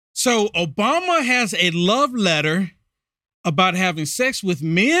So Obama has a love letter about having sex with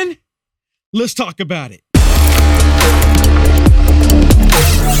men? Let's talk about it.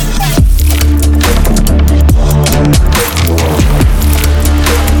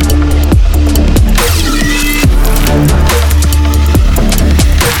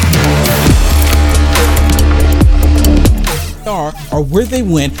 Or where they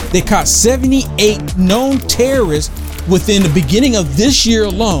went, they caught 78 known terrorists within the beginning of this year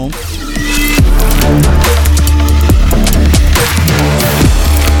alone.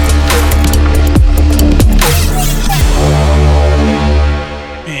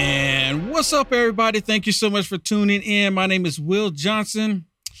 And what's up, everybody? Thank you so much for tuning in. My name is Will Johnson,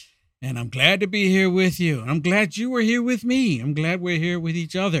 and I'm glad to be here with you. I'm glad you are here with me. I'm glad we're here with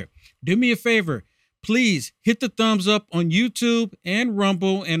each other. Do me a favor. Please hit the thumbs up on YouTube and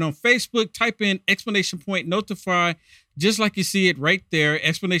Rumble, and on Facebook, type in !notify, just like you see it right there,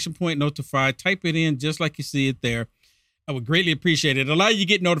 !notify. Type it in just like you see it there. I would greatly appreciate it. Allow you to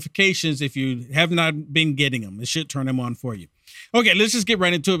get notifications if you have not been getting them. It should turn them on for you. Okay, let's just get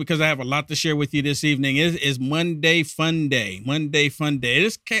right into it because I have a lot to share with you this evening. It is Monday Fun Day. Monday Fun Day.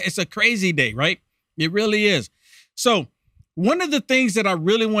 It's a crazy day, right? It really is. So, one of the things that I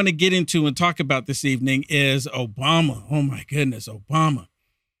really want to get into and talk about this evening is Obama. Oh my goodness, Obama.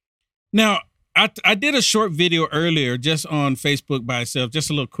 Now, I did a short video earlier just on Facebook by itself, just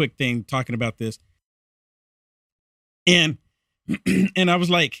a little quick thing talking about this. And I was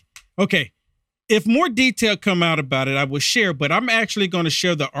like, okay, if more detail come out about it, I will share, but I'm actually going to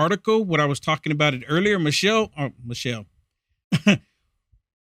share the article, what I was talking about it earlier. Michelle,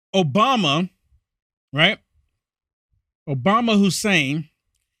 Obama, right? Obama Hussein,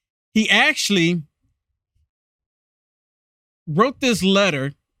 he actually wrote this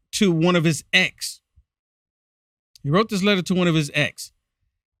letter to one of his ex.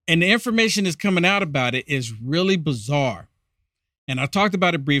 And the information that's coming out about it is really bizarre. And I talked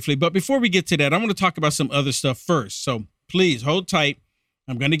about it briefly, but before we get to that, I want to talk about some other stuff first. So please hold tight.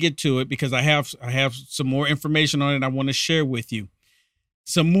 I'm going to get to it because I have some more information on it I want to share with you.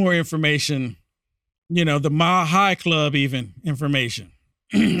 Some more information. You know, the Mile High Club even information.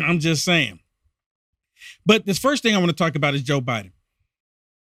 I'm just saying. But this first thing I want to talk about is Joe Biden.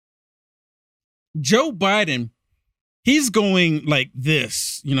 Joe Biden, he's going like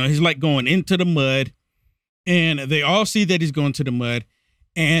this. You know, he's like going into the mud. And they all see that he's going to the mud.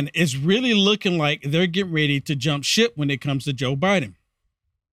 And it's really looking like they're getting ready to jump ship when it comes to Joe Biden.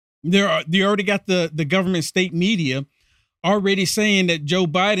 They already got the government state media already saying that Joe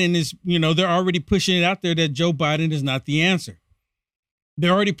Biden is, you know, they're already pushing it out there that Joe Biden is not the answer.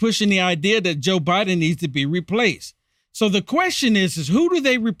 They're already pushing the idea that Joe Biden needs to be replaced. So the question is who do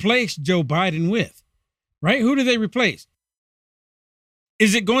they replace Joe Biden with, right? Who do they replace?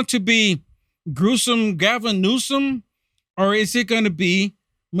 Is it going to be gruesome Gavin Newsom, or is it going to be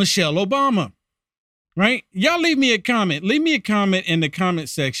Michelle Obama, right? Y'all leave me a comment. Leave me a comment in the comment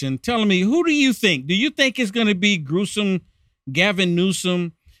section telling me, who do you think? Do you think it's going to be gruesome Gavin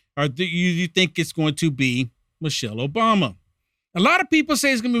Newsom, or do you think it's going to be Michelle Obama? A lot of people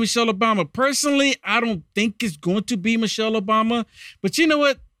say it's going to be Michelle Obama. Personally, I don't think it's going to be Michelle Obama, but you know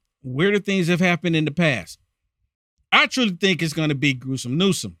what? Weirder things have happened in the past. I truly think it's going to be gruesome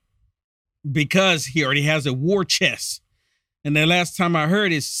Newsom because he already has a war chest. And the last time I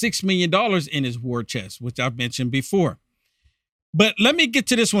heard is $6 million in his war chest, which I've mentioned before. But let me get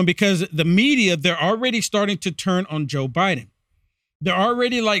to this one because the media, they're already starting to turn on Joe Biden. They're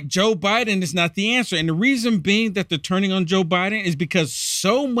already like, Joe Biden is not the answer. And the reason being that they're turning on Joe Biden is because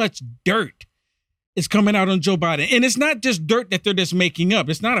so much dirt is coming out on Joe Biden. And it's not just dirt that they're just making up.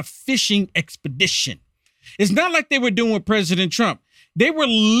 It's not a fishing expedition. It's not like they were doing with President Trump. They were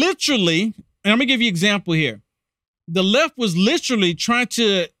literally, and I'm going to give you an example here. The left was literally trying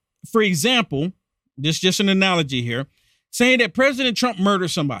to, for example, this is just an analogy here, saying that President Trump murdered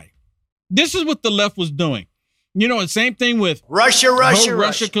somebody. This is what the left was doing. You know, the same thing with Russia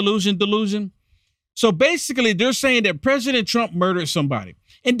collusion, delusion. So basically, they're saying that President Trump murdered somebody.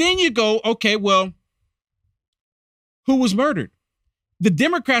 And then you go, okay, well, who was murdered? The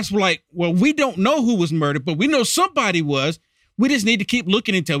Democrats were like, well, we don't know who was murdered, but we know somebody was. We just need to keep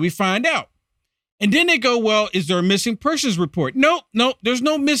looking until we find out. And then they go, well, is there a missing persons report? No, there's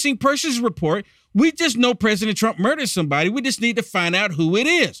no missing persons report. We just know President Trump murdered somebody. We just need to find out who it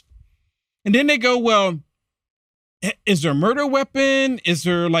is. And then they go, well, is there a murder weapon? Is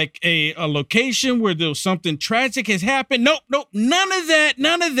there like a location where there's something tragic has happened? Nope, none of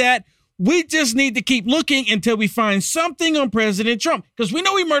that. We just need to keep looking until we find something on President Trump because we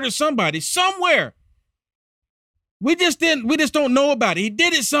know he murdered somebody somewhere. We just don't know about it. He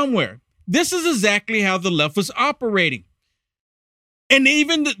did it somewhere. This is exactly how the left was operating. And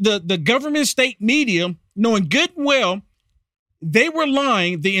even the government state media, knowing good and well, they were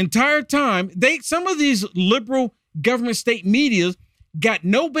lying the entire time. Some of these liberal government state medias got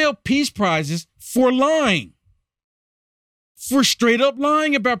Nobel Peace Prizes for lying. For straight up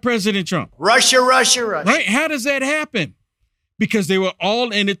lying about President Trump. Russia. Right? How does that happen? Because they were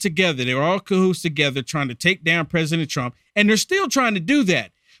all in it together. They were all cahoots together trying to take down President Trump. And they're still trying to do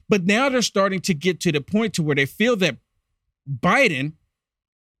that. But now they're starting to get to the point to where they feel that Biden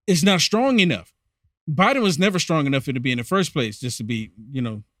is not strong enough. Biden was never strong enough to be in the first place, just to be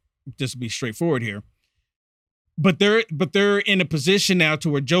straightforward here. But they're in a position now to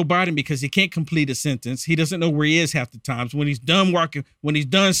where Joe Biden, because he can't complete a sentence, he doesn't know where he is half the times. When he's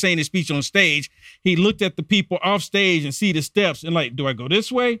done saying his speech on stage, he looked at the people off stage and see the steps and like, do I go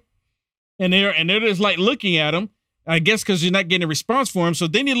this way? And they're just like looking at him, I guess because you're not getting a response for him. So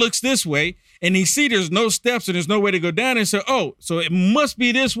then he looks this way and he see there's no steps and there's no way to go down and say, oh, so it must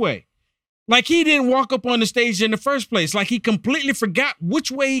be this way. Like he didn't walk up on the stage in the first place. Like he completely forgot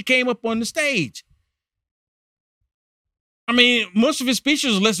which way he came up on the stage. I mean, most of his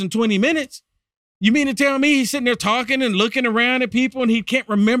speeches are less than 20 minutes. You mean to tell me he's sitting there talking and looking around at people and he can't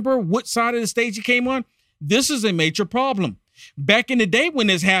remember what side of the stage he came on? This is a major problem. Back in the day when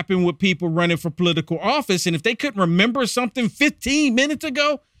this happened with people running for political office, and if they couldn't remember something 15 minutes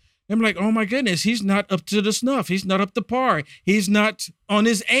ago, I'm like, oh my goodness, he's not up to the snuff. He's not up to par. He's not on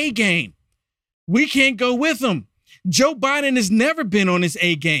his A game. We can't go with him. Joe Biden has never been on his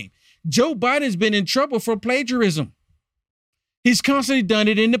A game. Joe Biden's been in trouble for plagiarism. He's constantly done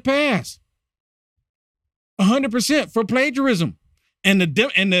it in the past. 100% for plagiarism. And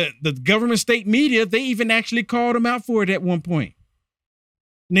the government state media, they even actually called him out for it at one point.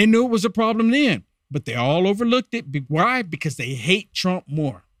 And they knew it was a problem then, but they all overlooked it. Why? Because they hate Trump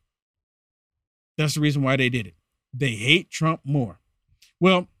more. That's the reason why they did it. They hate Trump more.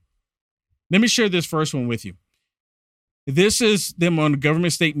 Well, let me share this first one with you. This is them on the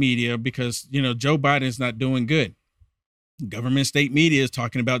government state media because, Joe Biden is not doing good. Government state media is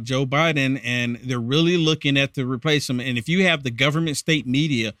talking about Joe Biden and they're really looking at the replacement. And if you have the government state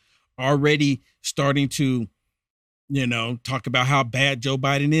media already starting to, talk about how bad Joe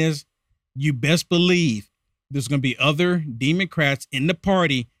Biden is, you best believe there's going to be other Democrats in the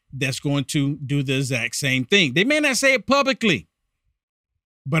party that's going to do the exact same thing. They may not say it publicly,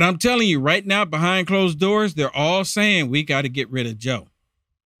 but I'm telling you right now, behind closed doors, they're all saying we got to get rid of Joe.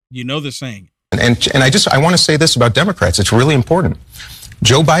 They're saying it. And I want to say this about Democrats. It's really important.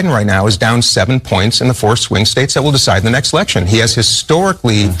 Joe Biden right now is down 7 points in the 4 swing states that will decide the next election. He has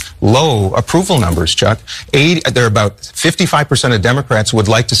historically low approval numbers, Chuck. There are about 55% of Democrats would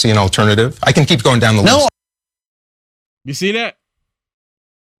like to see an alternative. I can keep going down the list. You see that?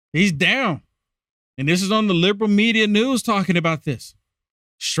 He's down. And this is on the liberal media news talking about this.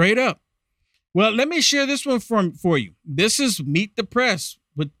 Straight up. Well, let me share this one for you. This is Meet the Press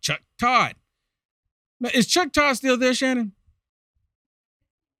with Chuck Todd. Now, is Chuck Todd still there, Shannon?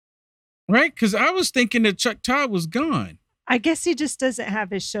 Right? Because I was thinking that Chuck Todd was gone. I guess he just doesn't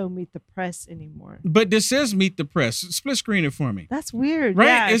have his show Meet the Press anymore. But this says Meet the Press. Split screen it for me. That's weird. Right?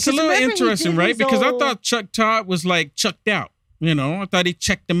 Yeah, it's a little interesting, right? Because I thought Chuck Todd was like chucked out. I thought he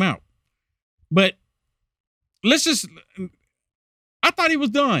checked him out. But I thought he was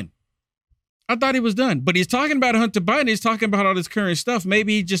done. But he's talking about Hunter Biden. He's talking about all this current stuff.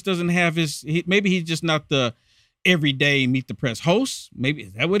 Maybe he just doesn't have maybe he's just not the everyday Meet the Press host. Maybe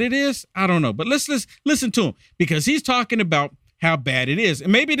is that what it is? I don't know. But let's listen to him because he's talking about how bad it is.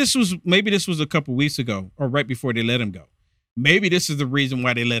 And maybe this was a couple weeks ago or right before they let him go. Maybe this is the reason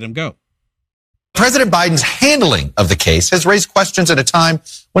why they let him go. President Biden's handling of the case has raised questions at a time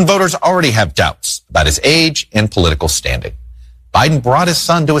when voters already have doubts about his age and political standing. Biden brought his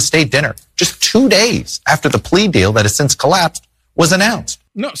son to a state dinner just 2 days after the plea deal that has since collapsed was announced.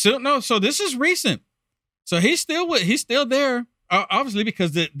 So this is recent. So he's still there, obviously,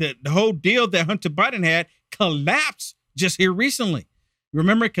 because the whole deal that Hunter Biden had collapsed just here recently.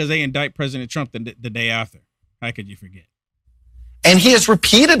 Remember, because they indict President Trump the day after. How could you forget? And he has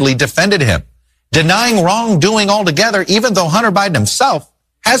repeatedly defended him, denying wrongdoing altogether, even though Hunter Biden himself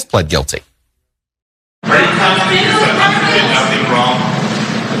has pled guilty.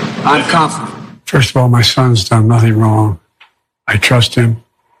 I'm confident. First of all, my son's done nothing wrong. I trust him.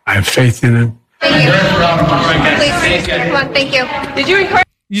 I have faith in him. Thank you. Please, come on, thank you. Did you encourage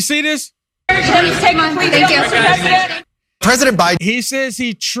You see this? him to take my plea deal, Mr. President? President Biden. He says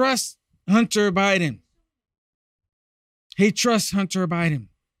he trusts Hunter Biden. He trusts Hunter Biden.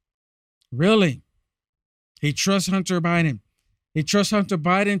 Really? He trusts Hunter Biden. He trusts Hunter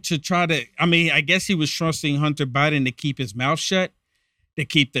Biden to try to, I guess he was trusting Hunter Biden to keep his mouth shut, to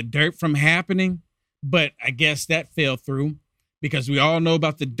keep the dirt from happening. But I guess that fell through because we all know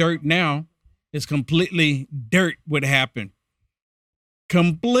about the dirt now. It's completely dirt what happened.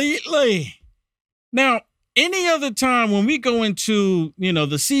 Completely. Now, any other time when we go into,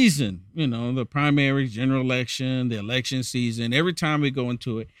 the season, the primary, general election, the election season, every time we go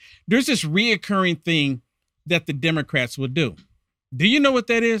into it, there's this reoccurring thing that the Democrats will do. Do you know what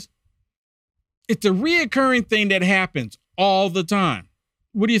that is? It's a reoccurring thing that happens all the time.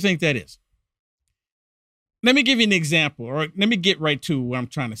 What do you think that is? Let me give you an example, or let me get right to what I'm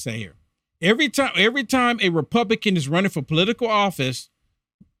trying to say here. Every time a Republican is running for political office,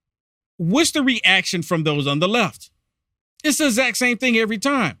 what's the reaction from those on the left? It's the exact same thing every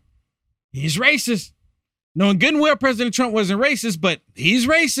time. He's racist. Knowing good and well President Trump wasn't racist, but he's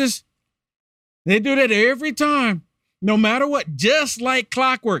racist. They do that every time, no matter what, just like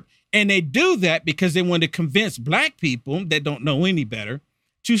clockwork. And they do that because they want to convince black people that don't know any better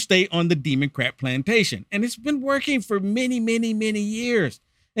to stay on the Democrat plantation. And it's been working for many, many, many years.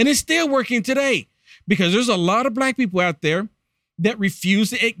 And it's still working today because there's a lot of black people out there that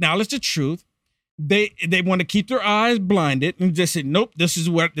refuse to acknowledge the truth. They want to keep their eyes blinded and just say, nope, this is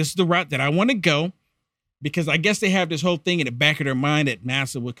the route that I want to go. Because I guess they have this whole thing in the back of their mind that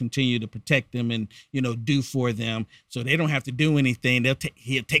NASA will continue to protect them and, do for them. So they don't have to do anything.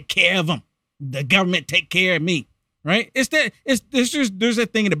 He'll take care of them. The government take care of me. Right? There's that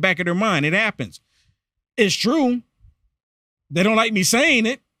thing in the back of their mind. It happens. It's true. They don't like me saying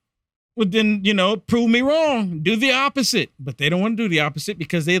it. Well, then, prove me wrong. Do the opposite. But they don't want to do the opposite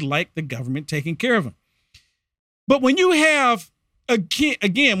because they like the government taking care of them. But when you have,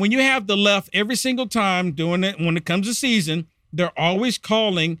 when you have the left every single time doing it, when it comes to season, they're always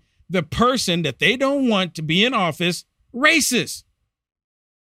calling the person that they don't want to be in office racist.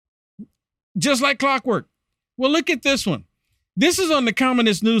 Just like clockwork. Well, look at this one. This is on the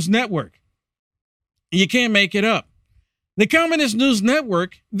Communist News Network. You can't make it up. The Communist News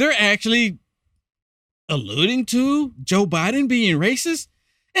Network, they're actually alluding to Joe Biden being racist.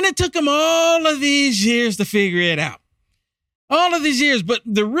 And it took them all of these years to figure it out. All of these years. But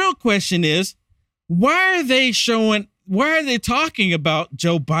the real question is, why are they talking about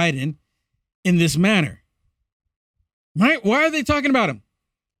Joe Biden in this manner? Right? Why are they talking about him?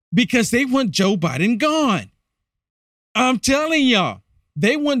 Because they want Joe Biden gone. I'm telling y'all,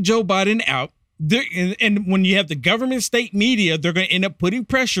 they want Joe Biden out. And when you have the government state media, they're going to end up putting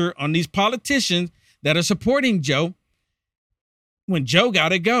pressure on these politicians that are supporting Joe when Joe got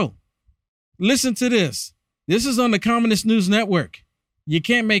to go. Listen to this. This is on the Communist News Network. You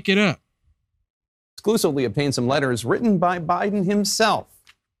can't make it up. Exclusively obtained some letters written by Biden himself.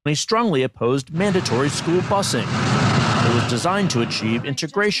 He strongly opposed mandatory school busing. It was designed to achieve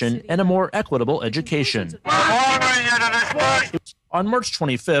integration and a more equitable education. On March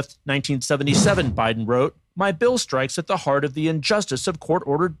 25th, 1977, Biden wrote, "My bill strikes at the heart of the injustice of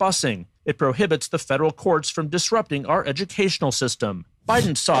court-ordered busing. It prohibits the federal courts from disrupting our educational system."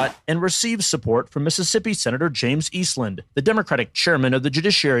 Biden sought and received support from Mississippi Senator James Eastland, the Democratic chairman of the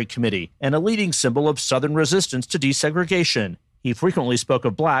Judiciary Committee, and a leading symbol of Southern resistance to desegregation. He frequently spoke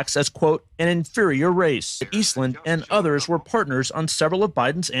of blacks as, quote, an inferior race. Eastland and others were partners on several of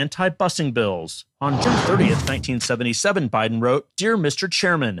Biden's anti-busing bills. On June 30th, 1977, Biden wrote, "Dear Mr.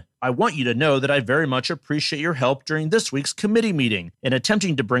 Chairman, I want you to know that I very much appreciate your help during this week's committee meeting in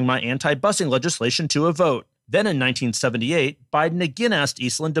attempting to bring my anti-busing legislation to a vote." Then in 1978, Biden again asked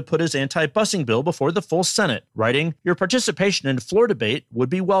Eastland to put his anti-busing bill before the full Senate, writing, "Your participation in floor debate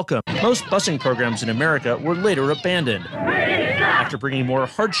would be welcome." Most busing programs in America were later abandoned after bringing more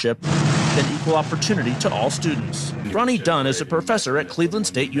hardship than equal opportunity to all students. Ronnie Dunn is a professor at Cleveland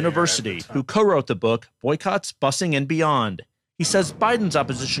State University who co-wrote the book Boycotts, Busing, and Beyond. He says Biden's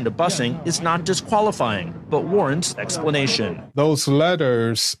opposition to busing is not disqualifying, but warrants explanation. Those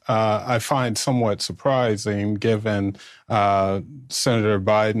letters I find somewhat surprising given Senator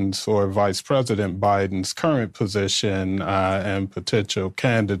Biden's or Vice President Biden's current position and potential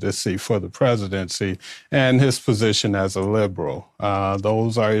candidacy for the presidency and his position as a liberal.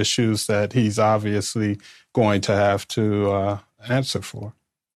 Those are issues that he's obviously going to have to answer for.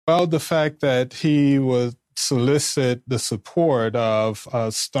 Well, the fact that he would solicit the support of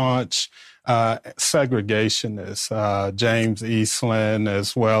staunch segregationists, James Eastland,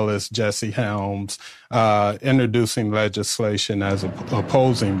 as well as Jesse Helms, introducing legislation as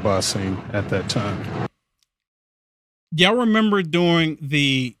opposing busing at that time. Y'all remember during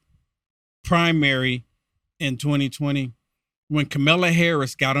the primary in 2020 when Kamala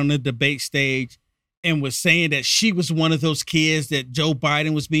Harris got on the debate stage and was saying that she was one of those kids that Joe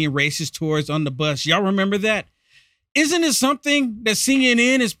Biden was being racist towards on the bus. Y'all remember that? Isn't it something that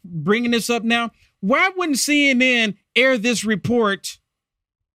CNN is bringing this up now? Why wouldn't CNN air this report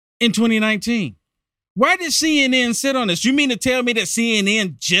in 2019? Why did CNN sit on this? You mean to tell me that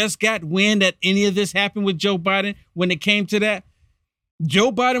CNN just got wind that any of this happened with Joe Biden when it came to that?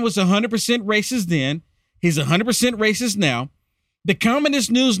 Joe Biden was 100% racist then. He's 100% racist now. The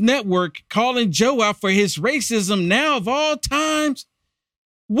Communist News Network calling Joe out for his racism now of all times.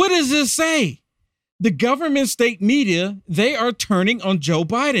 What does this say? The government state media, they are turning on Joe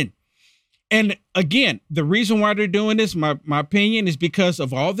Biden. And again, the reason why they're doing this, my opinion, is because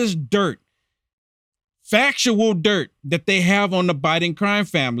of all this dirt, factual dirt that they have on the Biden crime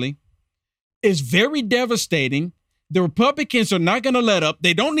family is very devastating. The Republicans are not going to let up.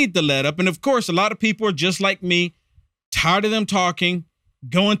 They don't need to let up. And of course, a lot of people are just like me, tired of them talking,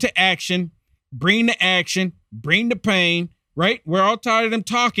 going to action, bring the action, bring the pain, right? We're all tired of them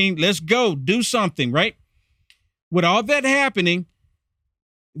talking. Let's go do something, right? With all that happening,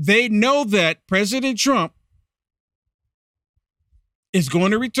 they know that President Trump is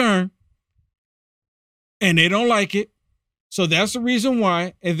going to return and they don't like it. So that's the reason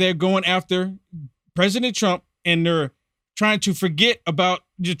why they're going after President Trump, and they're trying to forget about,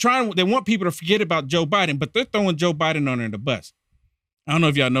 they want people to forget about Joe Biden, but they're throwing Joe Biden under the bus. I don't know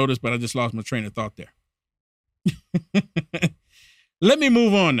if y'all noticed, but I just lost my train of thought there. Let me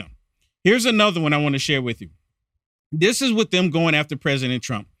move on now. Here's another one I want to share with you. This is with them going after President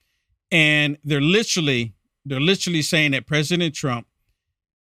Trump. And they're literally saying that President Trump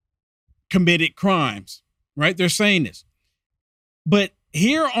committed crimes, right? They're saying this. But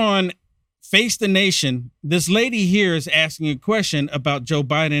here on Face the Nation, this lady here is asking a question about Joe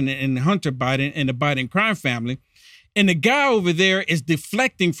Biden and Hunter Biden and the Biden crime family. And the guy over there is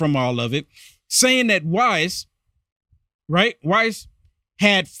deflecting from all of it, saying that Weiss, right? Weiss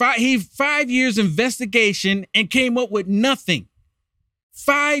had 5 years investigation and came up with nothing.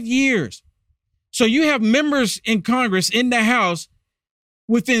 5 years. So you have members in Congress, in the House,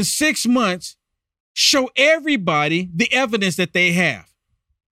 within 6 months, show everybody the evidence that they have.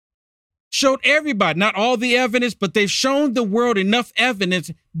 Showed everybody, not all the evidence, but they've shown the world enough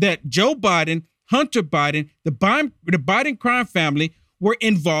evidence that Joe Biden, Hunter Biden, the Biden crime family were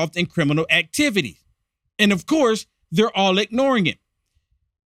involved in criminal activities. And of course, they're all ignoring it.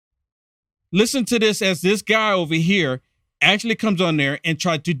 Listen to this as this guy over here actually comes on there and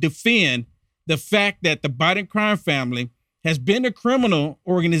tried to defend the fact that the Biden crime family has been a criminal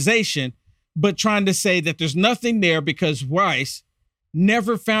organization, but trying to say that there's nothing there because Weiss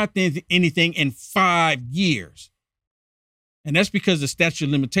never found anything in 5 years. And that's because the statute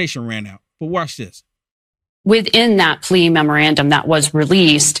of limitation ran out. But watch this. Within that plea memorandum that was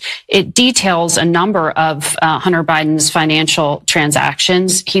released, it details a number of Hunter Biden's financial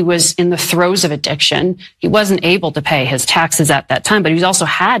transactions. He was in the throes of addiction. He wasn't able to pay his taxes at that time, but he also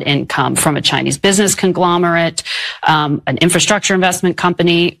had income from a Chinese business conglomerate, an infrastructure investment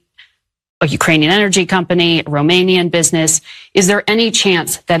company, a Ukrainian energy company, a Romanian business. Is there any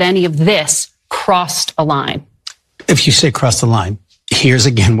chance that any of this crossed a line? If you say cross the line, here's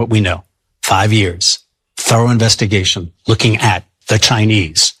again what we know. 5 years. Thorough investigation looking at the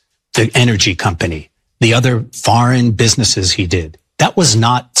Chinese, the energy company, the other foreign businesses he did. That was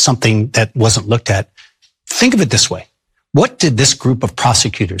not something that wasn't looked at. Think of it this way. What did this group of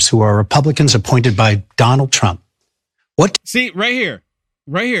prosecutors who are Republicans appointed by Donald Trump, See, right here,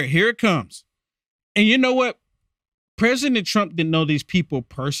 here it comes. And you know what? President Trump didn't know these people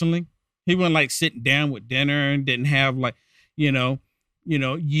personally. He wasn't like sitting down with dinner and didn't have like,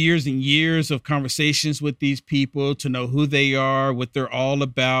 years and years of conversations with these people to know who they are, what they're all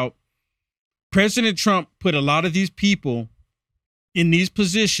about. President Trump put a lot of these people in these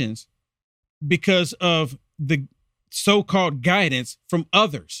positions because of the so-called guidance from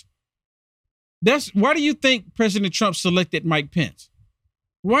others. Why do you think President Trump selected Mike Pence?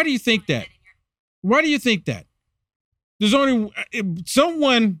 Why do you think that? Why do you think that? There's only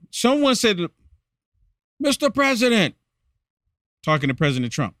someone said, Mr. President, talking to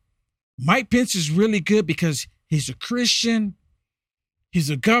President Trump, Mike Pence is really good because he's a Christian. He's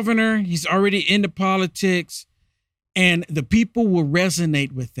a governor. He's already into politics. And the people will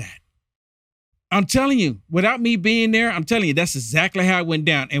resonate with that. I'm telling you, without me being there, I'm telling you, that's exactly how it went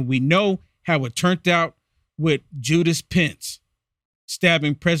down. And we know how it turned out with Judas Pence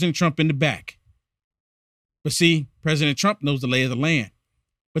stabbing President Trump in the back. But see, President Trump knows the lay of the land.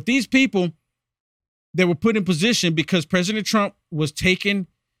 But these people, they were put in position because President Trump was taking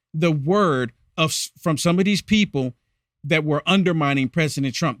the word from some of these people that were undermining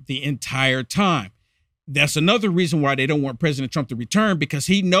President Trump the entire time. That's another reason why they don't want President Trump to return, because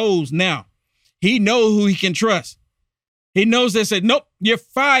he knows now. He knows who he can trust. He knows they said, nope, you're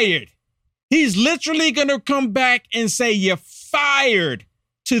fired. He's literally going to come back and say, you're fired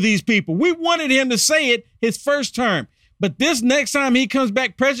to these people. We wanted him to say it his first term. But this next time he comes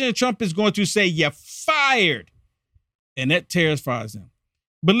back, President Trump is going to say, you're fired. And that terrifies them.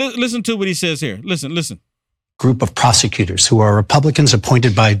 But listen to what he says here. Listen. Group of prosecutors who are Republicans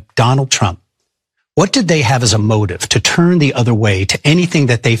appointed by Donald Trump. What did they have as a motive to turn the other way to anything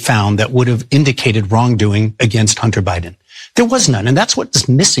that they found that would have indicated wrongdoing against Hunter Biden? There was none. And that's what's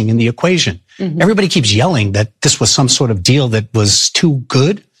missing in the equation. Mm-hmm. Everybody keeps yelling that this was some sort of deal that was too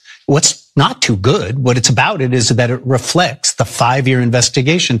good. What's not too good, what it's about is that it reflects the 5-year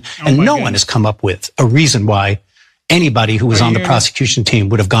investigation. And no one has come up with a reason why anybody who was on the prosecution team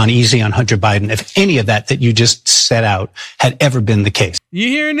would have gone easy on Hunter Biden if any of that you just set out had ever been the case. You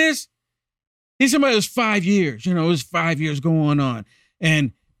hearing this? He's somebody who's 5 years, it was 5 years going on.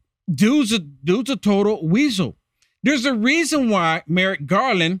 And dude's a total weasel. There's a reason why Merrick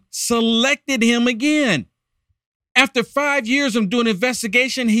Garland selected him again. After 5 years of doing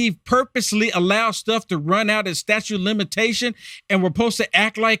investigation, he purposely allowed stuff to run out of statute of limitation, and we're supposed to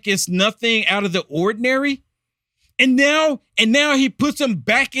act like it's nothing out of the ordinary. And now he puts him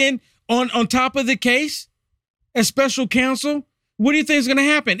back in on top of the case as special counsel. What do you think is going to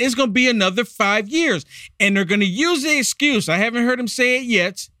happen? It's going to be another 5 years, and they're going to use the excuse. I haven't heard him say it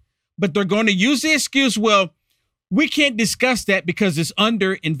yet, but they're going to use the excuse. Well, we can't discuss that because it's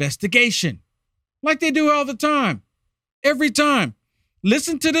under investigation, like they do all the time, every time.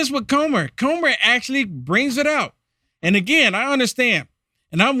 Listen to this with Comer. Comer actually brings it out. And again, I understand,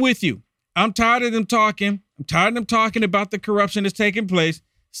 and I'm with you. I'm tired of them talking. I'm tired of them talking about the corruption that's taking place.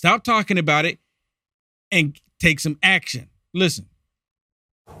 Stop talking about it and take some action. Listen.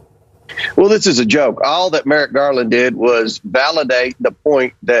 Well, this is a joke. All that Merrick Garland did was validate the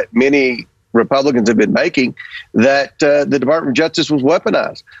point that many Republicans have been making, that the Department of Justice was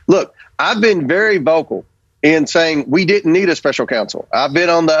weaponized. Look, I've been very vocal in saying we didn't need a special counsel. I've been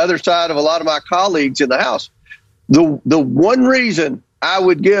on the other side of a lot of my colleagues in the House. The one reason I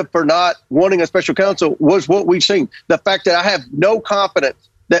would give for not wanting a special counsel was what we've seen. The fact that I have no confidence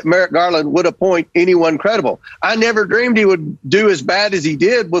that Merrick Garland would appoint anyone credible. I never dreamed he would do as bad as he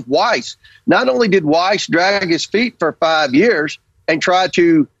did with Weiss. Not only did Weiss drag his feet for 5 years and try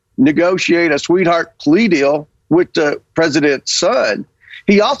to negotiate a sweetheart plea deal with the president's son,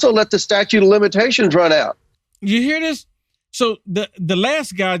 he also let the statute of limitations run out. You hear this? So the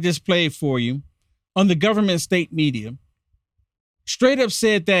last guy just played for you on the government state media straight up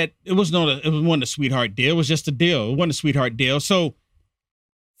said that it wasn't a sweetheart deal. It was just a deal. It wasn't a sweetheart deal. So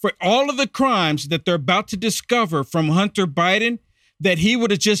for all of the crimes that they're about to discover from Hunter Biden, that he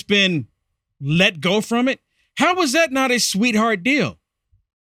would have just been let go from it. How was that not a sweetheart deal?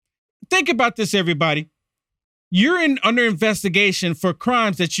 Think about this, everybody. You're under investigation for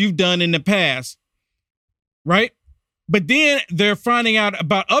crimes that you've done in the past, right? But then they're finding out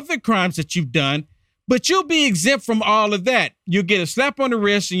about other crimes that you've done, but you'll be exempt from all of that. You'll get a slap on the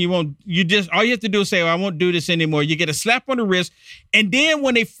wrist and all you have to do is say, I won't do this anymore. You get a slap on the wrist. And then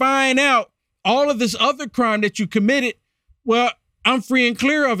when they find out all of this other crime that you committed, well, I'm free and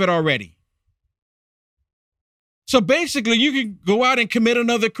clear of it already. So basically you can go out and commit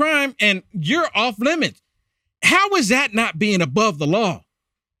another crime and you're off limits. How is that not being above the law?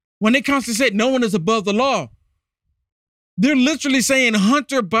 When they constantly say no one is above the law, they're literally saying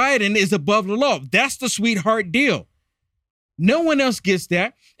Hunter Biden is above the law. That's the sweetheart deal. No one else gets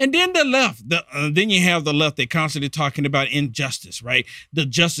that. And then the left, then you have the left. They're constantly talking about injustice, right? The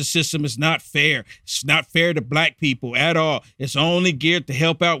justice system is not fair. It's not fair to black people at all. It's only geared to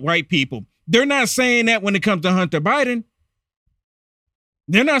help out white people. They're not saying that when it comes to Hunter Biden.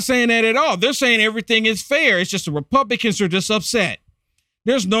 They're not saying that at all. They're saying everything is fair. It's just the Republicans are just upset.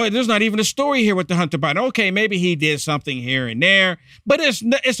 There's not even a story here with the Hunter Biden. Okay, maybe he did something here and there, but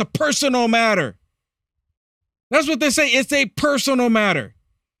it's a personal matter. That's what they say. It's a personal matter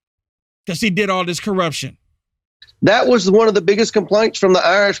because he did all this corruption. That was one of the biggest complaints from the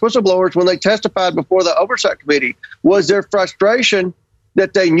Irish whistleblowers when they testified before the Oversight Committee, was their frustration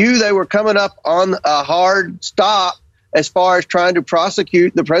that they knew they were coming up on a hard stop as far as trying to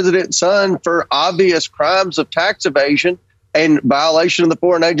prosecute the president's son for obvious crimes of tax evasion and violation of the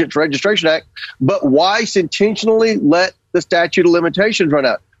Foreign Agents Registration Act. But Weiss intentionally let the statute of limitations run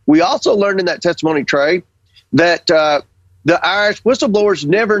out. We also learned in that testimony, Trey, that the Irish whistleblowers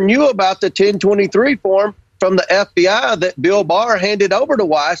never knew about the 1023 form from the FBI that Bill Barr handed over to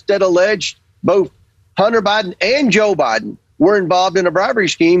Weiss that alleged both Hunter Biden and Joe Biden were involved in a bribery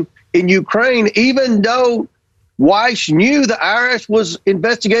scheme in Ukraine, even though Weiss knew the IRS was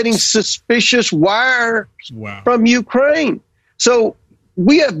investigating suspicious wires from Ukraine. So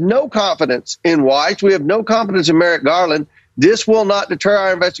we have no confidence in Weiss. We have no confidence in Merrick Garland. This will not deter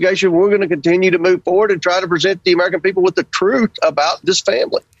our investigation. We're going to continue to move forward and try to present the American people with the truth about this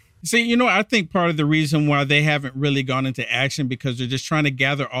family. See, I think part of the reason why they haven't really gone into action because they're just trying to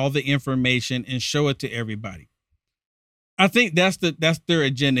gather all the information and show it to everybody. I think that's their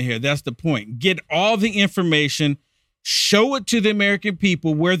agenda here. That's the point. Get all the information, show it to the American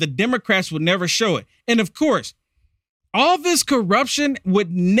people where the Democrats would never show it. And of course, all this corruption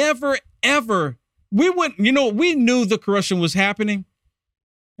would never, ever, we knew the corruption was happening.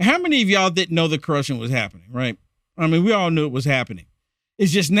 How many of y'all didn't know the corruption was happening, right? I mean, we all knew it was happening.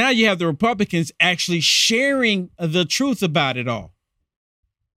 It's just now you have the Republicans actually sharing the truth about it all.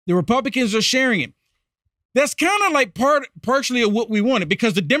 The Republicans are sharing it. That's kind of like partially of what we wanted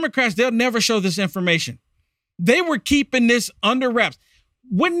because the Democrats, they'll never show this information. They were keeping this under wraps.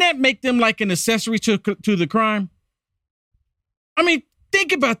 Wouldn't that make them like an accessory to the crime? I mean,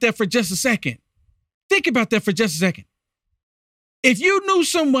 think about that for just a second. Think about that for just a second. If you knew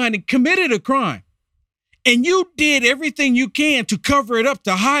somebody committed a crime and you did everything you can to cover it up,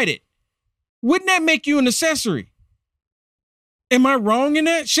 to hide it, wouldn't that make you an accessory? Am I wrong in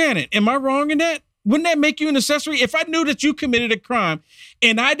that? Shannon, am I wrong in that? Wouldn't that make you an accessory? If I knew that you committed a crime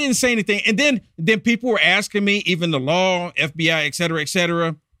and I didn't say anything, and then people were asking me, even the law, FBI, et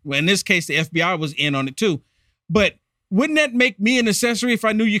cetera, well, in this case, the FBI was in on it too. But wouldn't that make me an accessory if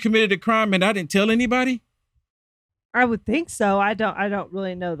I knew you committed a crime and I didn't tell anybody? I would think so. I don't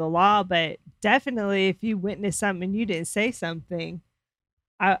really know the law, but definitely if you witnessed something and you didn't say something,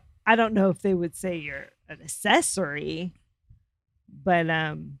 I don't know if they would say you're an accessory, but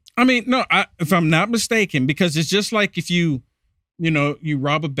I mean, no, if I'm not mistaken, because it's just like if you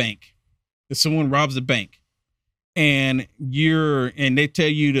rob a bank, if someone robs a bank and they tell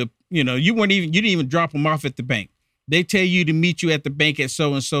you to, you didn't even drop them off at the bank. They tell you to meet you at the bank at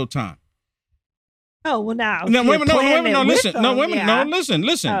so-and-so time. Oh, well now. Listen.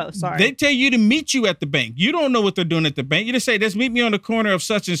 Oh, sorry. They tell you to meet you at the bank. You don't know what they're doing at the bank. You just say, let's meet me on the corner of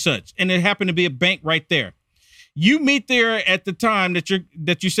such and such. And it happened to be a bank right there. You meet there at the time that you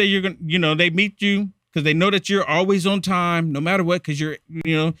say you're going to, they meet you because they know that you're always on time, no matter what, because you're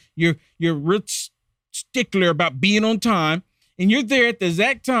real stickler about being on time. And you're there at the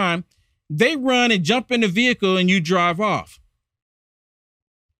exact time. They run and jump in the vehicle and you drive off.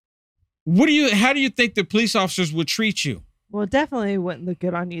 How do you think the police officers would treat you? Well, definitely wouldn't look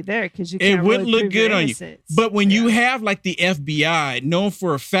good on you there because you can't it wouldn't really look prove good your on you. innocence. But when you have like the FBI known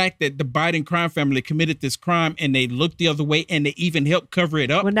for a fact that the Biden crime family committed this crime and they looked the other way and they even helped cover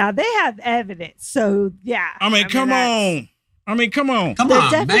it up. Well, now they have evidence. So, yeah. Come on. They're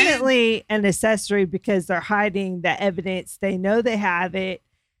definitely an accessory because they're hiding the evidence. They know they have it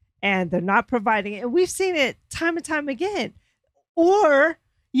and they're not providing it. And we've seen it time and time again. Or,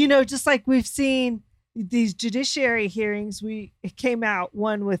 just like we've seen these judiciary hearings, it came out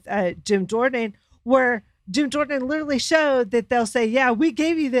one with Jim Jordan, where Jim Jordan literally showed that they'll say, yeah, we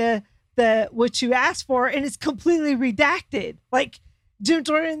gave you the what you asked for, and it's completely redacted. Like Jim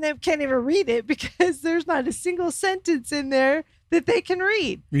Jordan and them can't even read it because there's not a single sentence in there that they can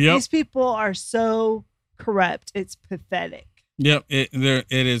read. Yep. These people are so corrupt. It's pathetic. Yep, it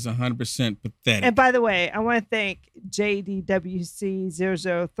is 100% pathetic. And by the way, I want to thank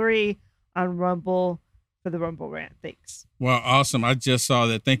JDWC003 on Rumble for the Rumble rant. Thanks. Wow, awesome. I just saw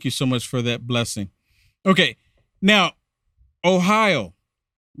that. Thank you so much for that blessing. Okay, now, Ohio.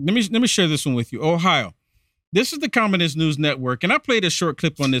 Let me share this one with you. Ohio. This is the Communist News Network, and I played a short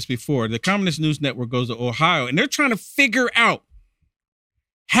clip on this before. The Communist News Network goes to Ohio, and they're trying to figure out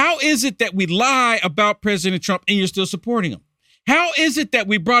how is it that we lie about President Trump and you're still supporting him? How is it that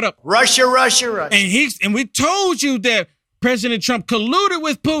we brought up Russia? And we told you that President Trump colluded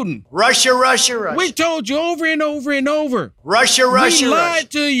with Putin. Russia. We told you over and over and over. Russia. We lied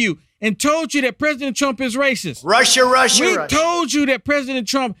to you and told you that President Trump is racist. Russia. We told you that President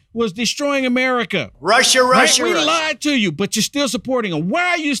Trump was destroying America. Russia. We lied to you, but you're still supporting him. Why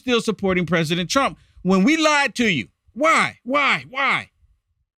are you still supporting President Trump when we lied to you? Why?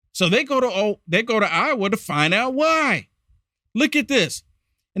 So they go to Iowa to find out why. Look at this.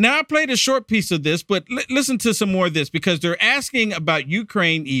 And now I played a short piece of this, but listen to some more of this because they're asking about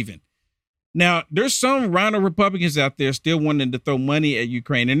Ukraine even. Now, there's some rhino Republicans out there still wanting to throw money at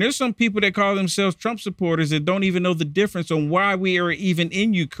Ukraine. And there's some people that call themselves Trump supporters that don't even know the difference on why we are even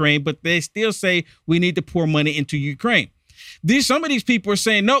in Ukraine, but they still say we need to pour money into Ukraine. Some of these people are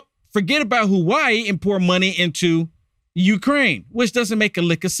saying, nope, forget about Hawaii and pour money into Ukraine, which doesn't make a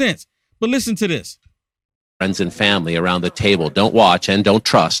lick of sense. But listen to this. Friends and family around the table don't watch and don't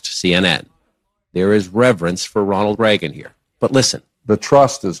trust CNN. There is reverence for Ronald Reagan here. But listen. The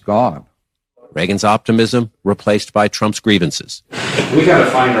trust is gone. Reagan's optimism replaced by Trump's grievances. We got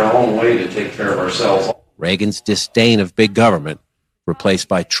to find our own way to take care of ourselves. Reagan's disdain of big government replaced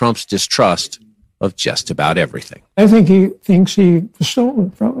by Trump's distrust of just about everything. I think he thinks he was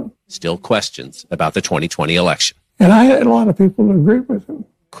stolen from him. Still questions about the 2020 election. And I had a lot of people who agreed with him.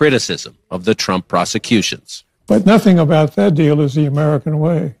 Criticism of the Trump prosecutions. But nothing about that deal is the American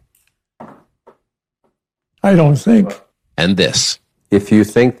way. I don't think. And this. If you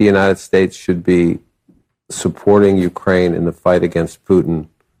think the United States should be supporting Ukraine in the fight against Putin,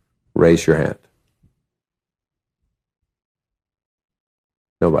 raise your hand.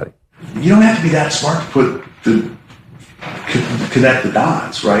 Nobody. You don't have to be that smart to connect the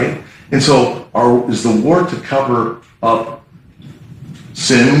dots, right? And so is the war to cover up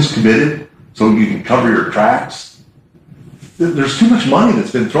sins committed so you can cover your tracks? There's too much money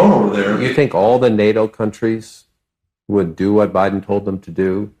that's been thrown over there. You think all the NATO countries would do what Biden told them to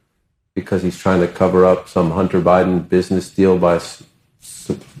do because he's trying to cover up some Hunter Biden business deal by...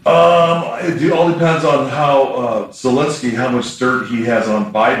 It all depends on how Zelensky, how much dirt he has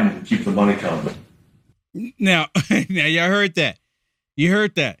on Biden to keep the money coming. Now y'all heard that. You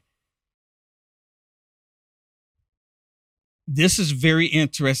heard that. This is very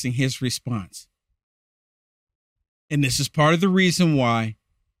interesting, his response. And this is part of the reason why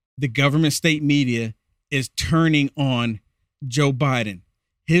the government state media is turning on Joe Biden.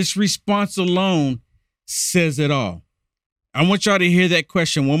 His response alone says it all. I want y'all to hear that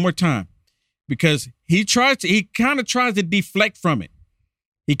question one more time because he kind of tries to deflect from it.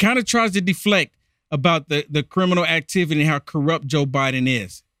 He kind of tries to deflect about the criminal activity and how corrupt Joe Biden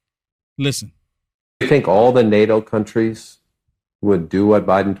is. Listen. You think all the NATO countries would do what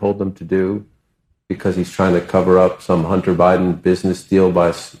Biden told them to do because he's trying to cover up some Hunter Biden business deal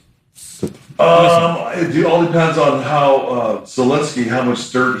by... It all depends on how Zelensky, how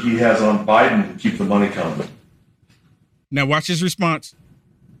much dirt he has on Biden to keep the money coming. Now watch his response.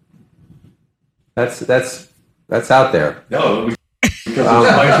 That's out there. No, because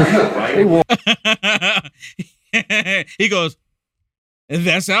right? He goes,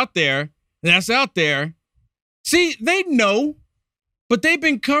 that's out there. That's out there. See, they know, but they've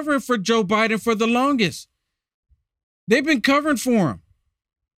been covering for Joe Biden for the longest. They've been covering for him.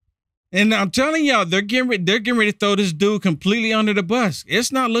 And I'm telling y'all, they're getting ready to throw this dude completely under the bus.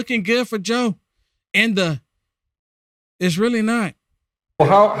 It's not looking good for Joe. It's really not.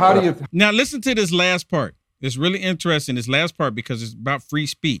 Well, how do you... Now, listen to this last part. It's really interesting, this last part, because it's about free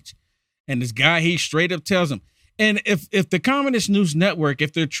speech. And this guy, he straight up tells him. And if the Communist News Network,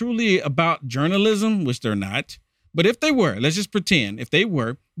 if they're truly about journalism, which they're not, but if they were, let's just pretend, if they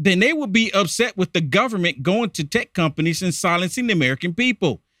were, then they would be upset with the government going to tech companies and silencing the American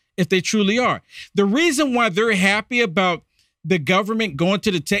people, if they truly are. The reason why they're happy about the government going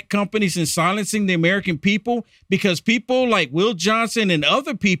to the tech companies and silencing the American people, because people like Will Johnson and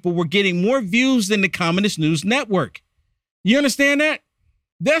other people were getting more views than the Communist News Network. You understand that?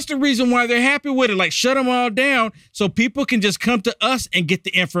 That's the reason why they're happy with it. Like, shut them all down so people can just come to us and get the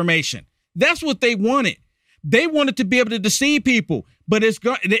information. That's what they wanted. They wanted to be able to deceive people, but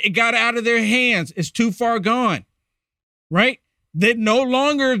it got out of their hands. It's too far gone, right? That no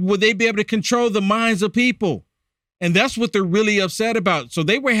longer would they be able to control the minds of people. And that's what they're really upset about. So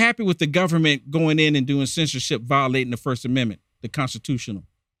they were happy with the government going in and doing censorship, violating the First Amendment, our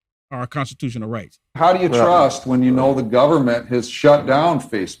constitutional rights. How do you trust when you know the government has shut down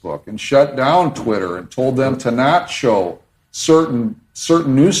Facebook and shut down Twitter and told them to not show certain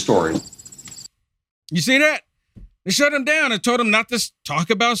news stories? You see that? They shut them down and told them not to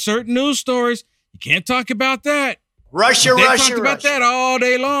talk about certain news stories. You can't talk about that. Russia. They talked about that all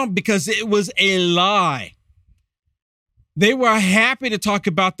day long because it was a lie. They were happy to talk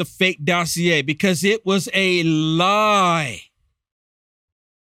about the fake dossier because it was a lie.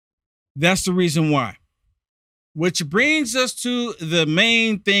 That's the reason why. Which brings us to the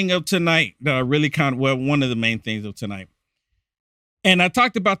main thing of tonight. One of the main things of tonight. And I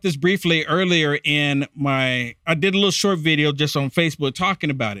talked about this briefly earlier I did a little short video just on Facebook talking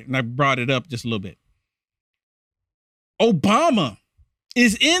about it, and I brought it up just a little bit. Obama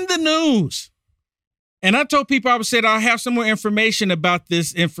is in the news. And I told people, I said, I'll have some more information about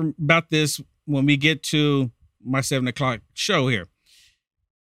this when we get to my 7 o'clock show here.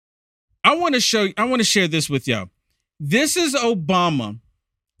 I want to share this with y'all. This is Obama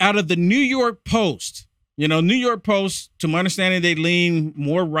out of the New York Post. You know, New York Post, to my understanding, they lean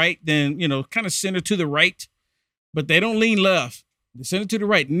more right than, kind of center to the right. but they don't lean left. They send it to the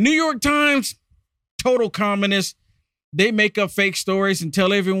right. New York Times, total communist. They make up fake stories and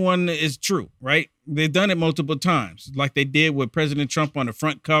tell everyone it's true, right? They've done it multiple times, like they did with President Trump on the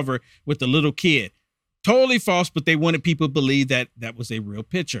front cover with the little kid. Totally false, but they wanted people to believe that that was a real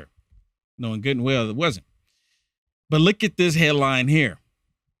picture, knowing good and well it wasn't. But look at this headline here.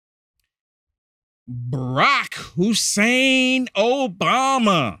 Barack Hussein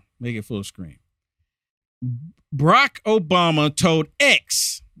Obama. Make it full screen. Barack Obama told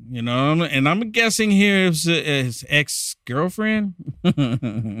X, and I'm guessing here is his ex-girlfriend.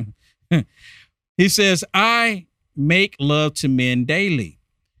 He says, I make love to men daily,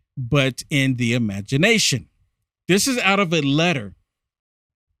 but in the imagination. This is out of a letter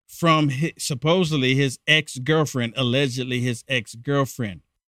from supposedly his ex-girlfriend, allegedly his ex-girlfriend.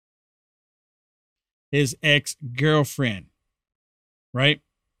 His ex-girlfriend, right?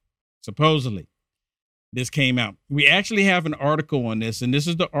 Supposedly. This came out. We actually have an article on this, and this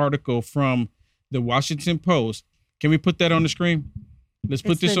is the article from the Washington Post. Can we put that on the screen? Let's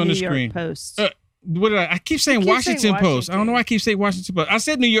put this on the screen. Post. What did I keep saying? Washington Post. I don't know why I keep saying Washington Post. I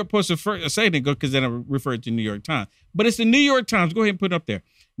said New York Post a second ago because then I referred to New York Times. But it's the New York Times. Go ahead and put it up there.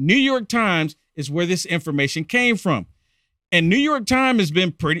 New York Times is where this information came from. And New York Times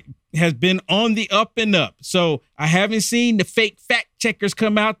has been on the up and up. So I haven't seen the fake fact checkers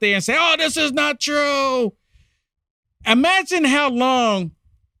come out there and say, oh, this is not true. Imagine how long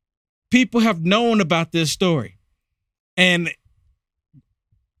people have known about this story. And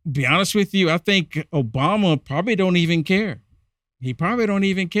be honest with you, I think Obama probably don't even care. He probably don't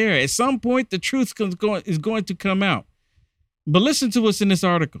even care. At some point, the truth is going to come out. But listen to what's in this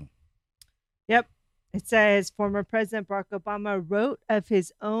article. Yep. It says former President Barack Obama wrote of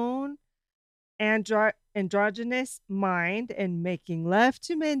his own androgynous mind and making love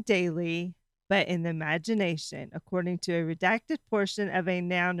to men daily, but in the imagination, according to a redacted portion of a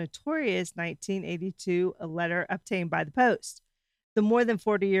now notorious 1982 letter obtained by the Post. The more than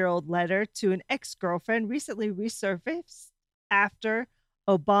 40-year-old letter to an ex-girlfriend recently resurfaced after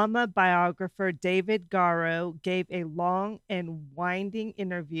Obama biographer David Garrow gave a long and winding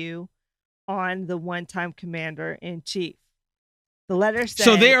interview on the one-time commander-in-chief. The letter said...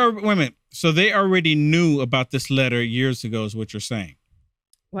 So they are, wait a minute. So they already knew about this letter years ago is what you're saying.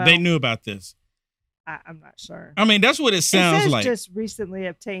 Well, they knew about this. I'm not sure. I mean, that's what it sounds like. Just recently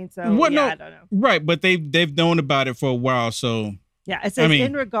obtained, so I don't know. Right, but they've known about it for a while, so... Yeah, it says,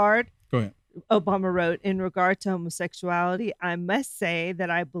 in regard... Go ahead. Obama wrote, in regard to homosexuality, I must say that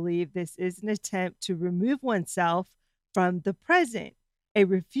I believe this is an attempt to remove oneself from the present, a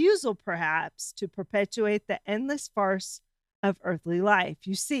refusal perhaps to perpetuate the endless farce of earthly life.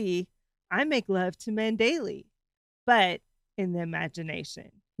 You see, I make love to men daily, but in the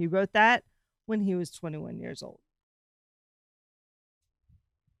imagination. He wrote that when he was 21 years old.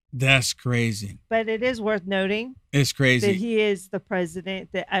 That's crazy. But it is worth noting. It's crazy. That he is the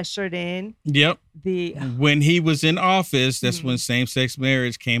president that ushered in. Yep. When he was in office, that's when same-sex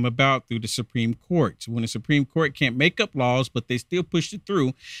marriage came about through the Supreme Court. When the Supreme Court can't make up laws, but they still pushed it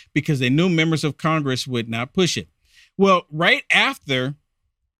through because they knew members of Congress would not push it. Well, right after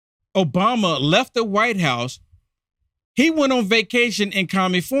Obama left the White House, he went on vacation in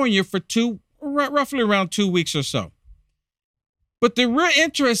California for roughly around 2 weeks or so. But the real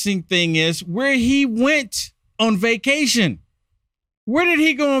interesting thing is where he went on vacation. Where did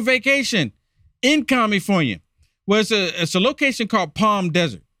he go on vacation? In California. Well, it's a location called Palm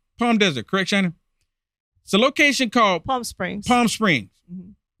Desert. Palm Desert, correct, Shannon? It's a location called Palm Springs. Palm Springs,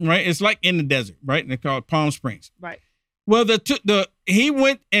 right? It's like in the desert, right? And they're called Palm Springs. Right. Well, he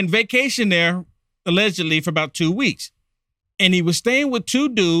went and vacationed there allegedly for about 2 weeks. And he was staying with two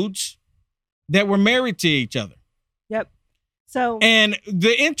dudes that were married to each other. Yep. So, and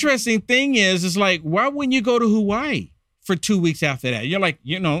the interesting thing is like, why wouldn't you go to Hawaii for 2 weeks after that? You're like,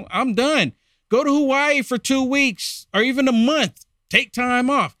 I'm done. Go to Hawaii for 2 weeks or even a month. Take time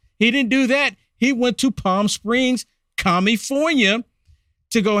off. He didn't do that. He went to Palm Springs, California,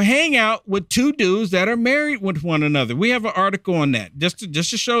 to go hang out with two dudes that are married with one another. We have an article on that just to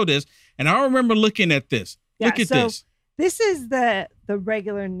show this. And I remember looking at this. Yeah, look at this. This is the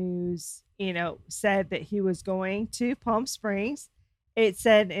regular news. Said that he was going to Palm Springs. It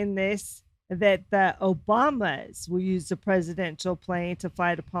said in this that the Obamas will use the presidential plane to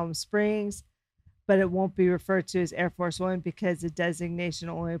fly to Palm Springs, but it won't be referred to as Air Force One because the designation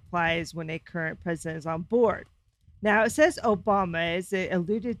only applies when a current president is on board. Now, it says Obamas. It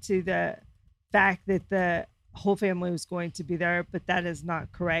alluded to the fact that the whole family was going to be there, but that is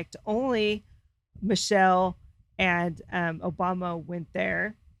not correct. Only Michelle and Obama went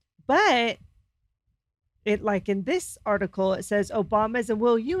there. But like in this article, it says Obama's, and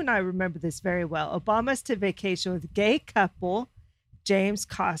Will, you and I remember this very well. Obama's to vacation with gay couple James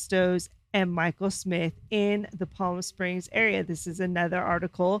Costos and Michael Smith in the Palm Springs area. This is another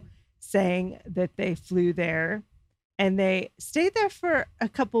article saying that they flew there and they stayed there for a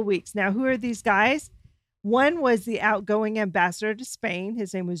couple weeks. Now, who are these guys? One was the outgoing ambassador to Spain.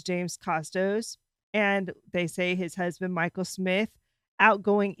 His name was James Costos. And they say his husband, Michael Smith,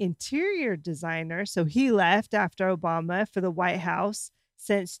 outgoing interior designer. So he left after Obama for the White House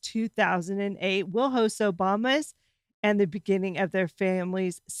since 2008. Will host Obama's and the beginning of their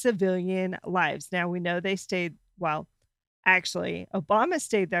family's civilian lives. Now, we know they stayed, well, actually, Obama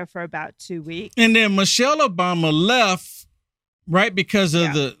stayed there for about 2 weeks. And then Michelle Obama left, right, because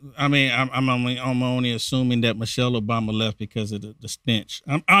of I'm only assuming that Michelle Obama left because of the stench.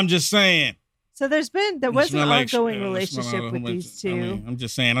 I'm just saying. So there was an ongoing relationship with these two. I'm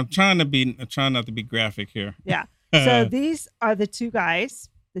just saying. I'm trying not to be graphic here. Yeah. So these are the two guys.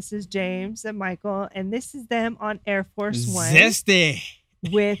 This is James and Michael, and this is them on Air Force One. Zesty.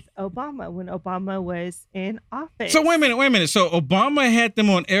 With Obama when Obama was in office. So wait a minute. So Obama had them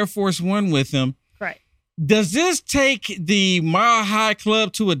on Air Force One with him. Right. Does this take the Mile High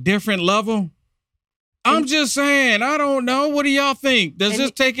Club to a different level? I'm just saying. I don't know. What do y'all think? Does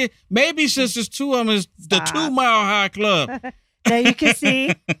this take it? Maybe since there's two of them, is the 2 Mile High Club. Now you can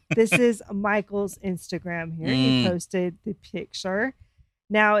see this is Michael's Instagram here. He posted the picture.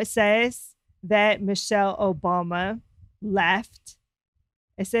 Now it says that Michelle Obama left.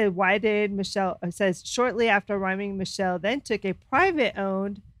 It said, why did Michelle? It says shortly after arriving, Michelle then took a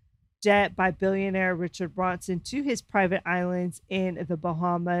private-owned jet by billionaire Richard Branson to his private islands in the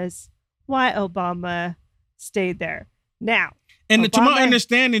Bahamas. Why Obama stayed there. Now, and Obama, to my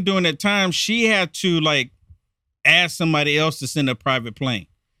understanding, during that time, she had to ask somebody else to send a private plane.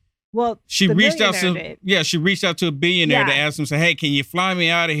 Well, she reached out to a billionaire to ask him, say, hey, can you fly me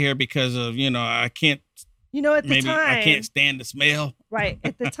out of here because of, I can't. At the time, I can't stand the smell. Right.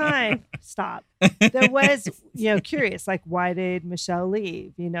 At the time, stop. There was, curious, why did Michelle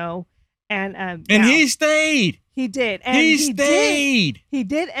leave, And he stayed. He did. And he stayed. He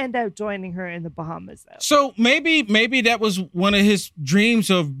did end up joining her in the Bahamas, though. So maybe that was one of his dreams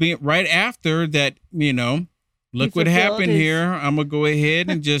of being right after that, look what happened here. I'm going to go ahead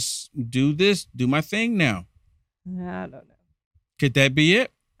and just do my thing now. I don't know. Could that be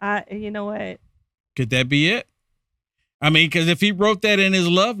it? You know what? Could that be it? I mean, because if he wrote that in his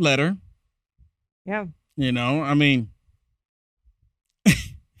love letter. Yeah.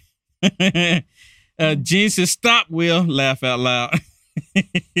 Gene says, stop, Will. Laugh out loud.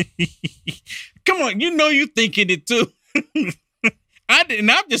 Come on, you thinking it too. I didn't.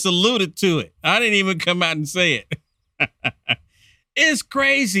 I've just alluded to it. I didn't even come out and say it. It's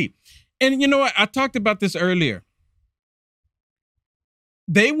crazy. And you know what? I talked about this earlier.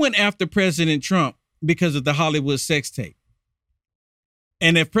 They went after President Trump because of the Hollywood sex tape.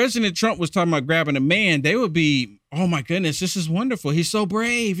 And if President Trump was talking about grabbing a man, they would be, oh my goodness, this is wonderful. He's so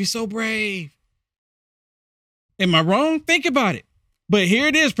brave. He's so brave. Am I wrong? Think about it. But here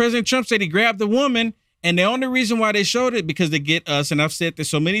it is. President Trump said he grabbed a woman. And the only reason why they showed it, because they get us, and I've said this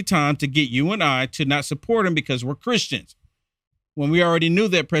so many times, to get you and I to not support him because we're Christians. When we already knew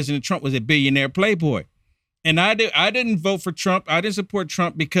that President Trump was a billionaire playboy. And I didn't vote for Trump. I didn't support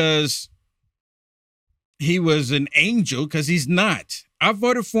Trump because he was an angel, because he's not. I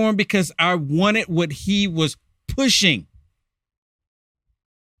voted for him because I wanted what he was pushing.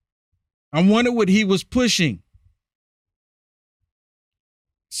 I wanted what he was pushing.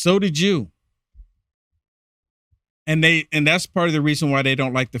 So did you. And that's part of the reason why they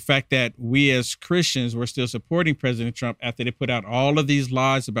don't like the fact that we as Christians were still supporting President Trump after they put out all of these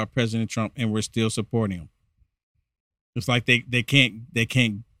lies about President Trump, and we're still supporting him. It's like they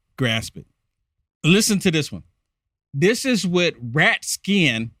can't grasp it. Listen to this one. This is with Rat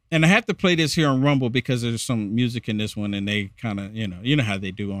Skin, and I have to play this here on Rumble because there's some music in this one, and they kind of, you know how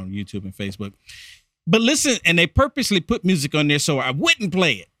they do on YouTube and Facebook. But listen, and they purposely put music on there so I wouldn't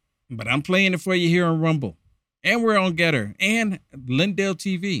play it, but I'm playing it for you here on Rumble, and we're on Getter and Lindell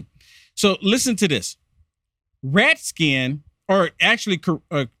TV. So listen to this. Rat Skin, or actually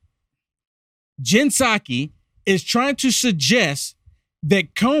Jen Psaki, is trying to suggest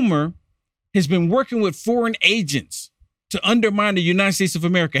that Comer has been working with foreign agents to undermine the United States of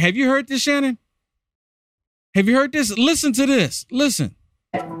America. Have you heard this, Shannon? Have you heard this? Listen to this. Listen.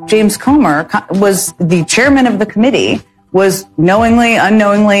 James Comer was the chairman of the committee, was knowingly,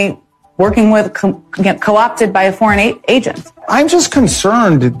 unknowingly working with, co-opted by a foreign agent. I'm just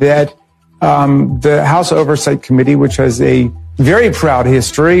concerned that the House Oversight Committee, which has a very proud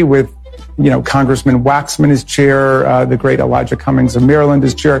history with Congressman Waxman is chair, the great Elijah Cummings of Maryland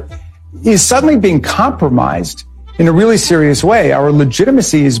is chair, is suddenly being compromised in a really serious way. Our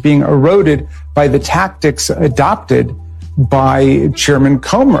legitimacy is being eroded by the tactics adopted by Chairman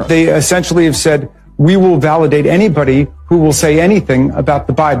Comer. They essentially have said, we will validate anybody who will say anything about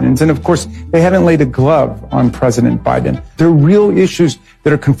the Bidens. And of course, they haven't laid a glove on President Biden. There are real issues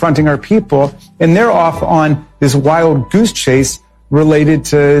that are confronting our people, and they're off on this wild goose chase related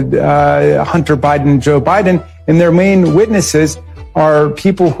to Hunter Biden and Joe Biden. And their main witnesses are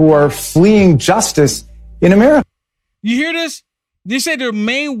people who are fleeing justice in America. You hear this? They say their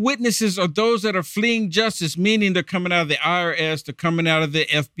main witnesses are those that are fleeing justice, meaning they're coming out of the IRS, they're coming out of the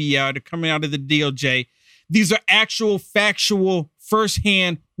FBI, they're coming out of the DOJ. These are actual, factual,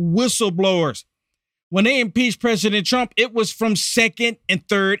 firsthand whistleblowers. When they impeached President Trump, it was from second and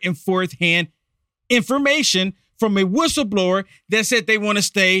third and fourth hand information from a whistleblower that said they want to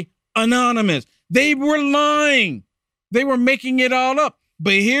stay anonymous. They were lying. They were making it all up.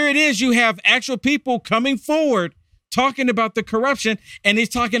 But here it is. You have actual people coming forward talking about the corruption, and he's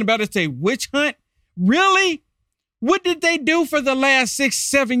talking about it's a witch hunt. Really? What did they do for the last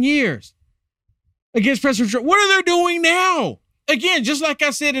 6-7 years against President Trump? What are they doing now? Again, just like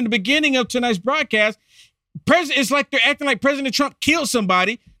I said in the beginning of tonight's broadcast, it's like they're acting like President Trump killed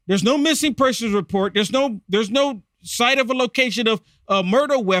somebody. There's no missing persons report. There's no site of a location of a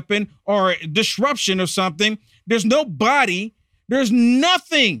murder weapon or disruption or something. There's no body. There's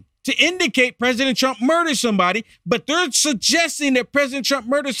nothing to indicate President Trump murdered somebody, but they're suggesting that President Trump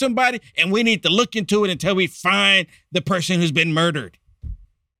murdered somebody, and we need to look into it until we find the person who's been murdered.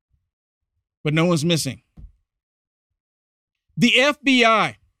 But no one's missing. The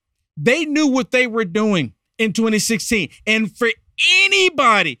FBI, they knew what they were doing in 2016. And for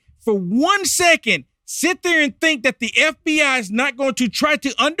anybody, for 1 second, sit there and think that the FBI is not going to try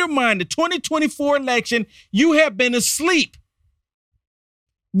to undermine the 2024 election, you have been asleep.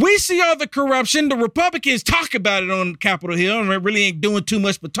 We see all the corruption. The Republicans talk about it on Capitol Hill, and they really ain't doing too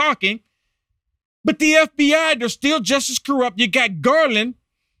much but talking. But the FBI, they're still just as corrupt. You got Garland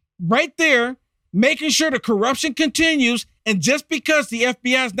right there making sure the corruption continues. And just because the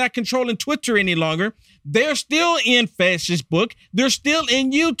FBI is not controlling Twitter any longer, they're still in Facebook. They're still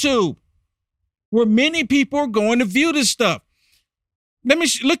in YouTube, where many people are going to view this stuff. Let me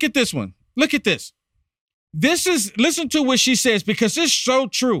look at this one. Look at this. Listen to what she says, because it's so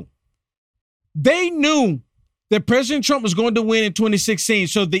true. They knew that President Trump was going to win in 2016.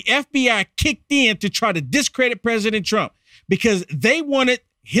 So the FBI kicked in to try to discredit President Trump because they wanted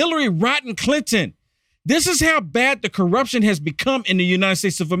Hillary Rotten Clinton. This is how bad the corruption has become in the United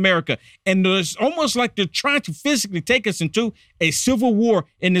States of America. And it's almost like they're trying to physically take us into a civil war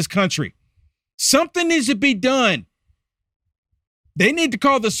in this country. Something needs to be done. They need to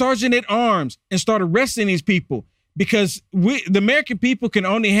call the sergeant at arms and start arresting these people, because the American people can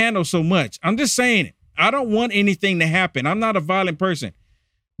only handle so much. I'm just saying it. I don't want anything to happen. I'm not a violent person,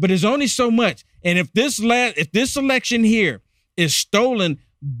 but there's only so much. And if this election here is stolen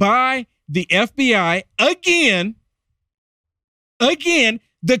by the FBI again,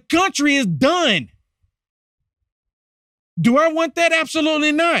 the country is done. Do I want that?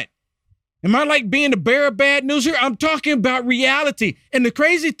 Absolutely not. Am I like being the bearer of bad news here? I'm talking about reality. And the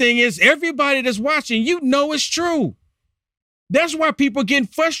crazy thing is, everybody that's watching, you know it's true. That's why people are getting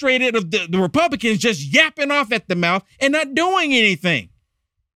frustrated of the Republicans just yapping off at the mouth and not doing anything.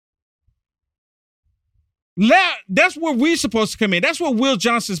 That's where we're supposed to come in. That's where Will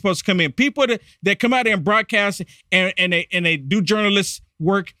Johnson's supposed to come in. People that come out there and broadcast and they do journalist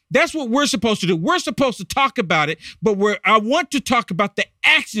work. That's what we're supposed to do. We're supposed to talk about it, but I want to talk about the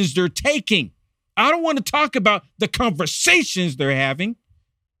actions they're taking. I don't want to talk about the conversations they're having.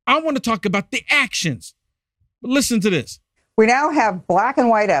 I want to talk about the actions. But listen to this. We now have black and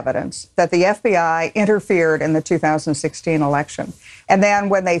white evidence that the FBI interfered in the 2016 election. And then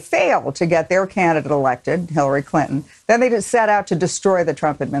when they failed to get their candidate elected, Hillary Clinton, then they just set out to destroy the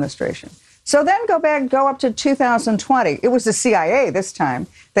Trump administration. So then go up to 2020. It was the CIA this time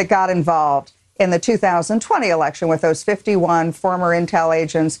that got involved in the 2020 election with those 51 former intel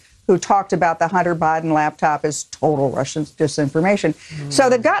agents who talked about the Hunter Biden laptop as total Russian disinformation. So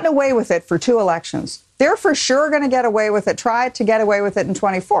they've gotten away with it for 2 elections. They're for sure going to get away with it, try to get away with it in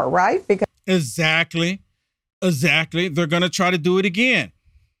 24, right? Because Exactly. They're going to try to do it again.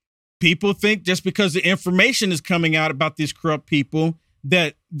 People think just because the information is coming out about these corrupt people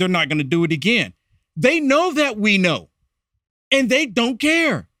that they're not going to do it again. They know that we know, and they don't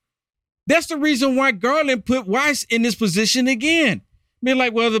care. That's the reason why Garland put Weiss in this position again. Being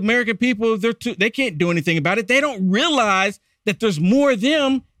like, well, the American people, they can't do anything about it. They don't realize that there's more of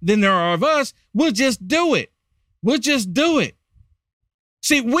them than there are of us, we'll just do it. We'll just do it.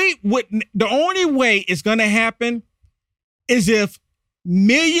 See, the only way it's going to happen is if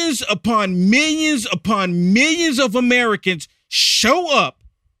millions upon millions upon millions of Americans show up,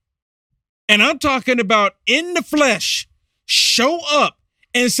 and I'm talking about in the flesh, show up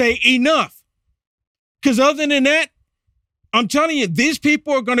and say enough. Because other than that, I'm telling you, these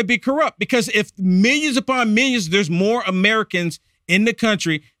people are going to be corrupt, because if millions upon millions, there's more Americans in the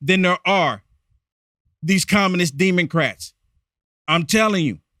country than there are these communist democrats. I'm telling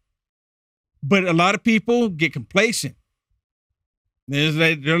you. But a lot of people get complacent.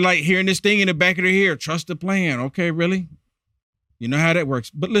 They're like hearing this thing in the back of their ear. Trust the plan. Okay, really? You know how that works.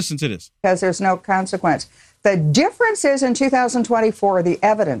 But listen to this. Because there's no consequence. The difference is in 2024, the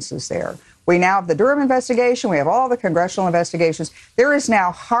evidence is there. We now have the Durham investigation. We have all the congressional investigations. There is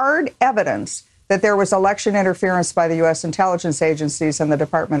now hard evidence that there was election interference by the U.S. intelligence agencies and the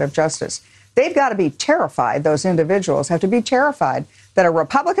Department of Justice. They've got to be terrified. Those individuals have to be terrified that a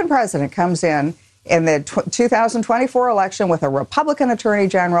Republican president comes in the 2024 election with a Republican attorney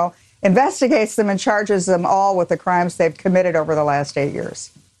general, investigates them and charges them all with the crimes they've committed over the last 8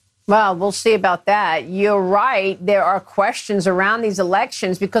 years. Well, we'll see about that. You're right. There are questions around these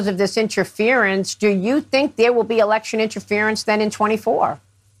elections because of this interference. Do you think there will be election interference then in 24?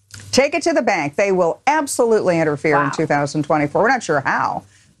 Take it to the bank. They will absolutely interfere in 2024. We're not sure how,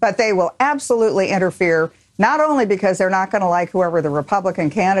 but they will absolutely interfere, not only because they're not going to like whoever the Republican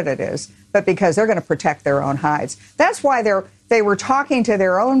candidate is, but because they're going to protect their own hides. That's why they were talking to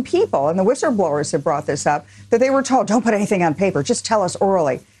their own people, and the whistleblowers have brought this up, that they were told, don't put anything on paper, just tell us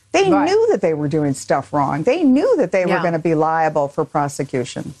orally. They knew that they were doing stuff wrong. They knew that they were going to be liable for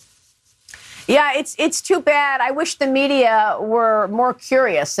prosecution. Yeah, it's too bad. I wish the media were more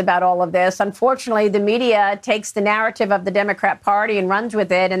curious about all of this. Unfortunately, the media takes the narrative of the Democrat Party and runs with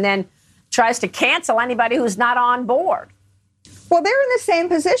it and then tries to cancel anybody who's not on board. Well, they're in the same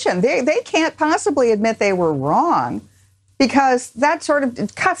position. They can't possibly admit they were wrong, because that sort of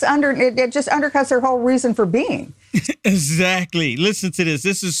it just undercuts their whole reason for being. Exactly. Listen to this.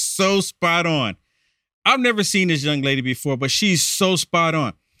 This is so spot on. I've never seen this young lady before, but she's so spot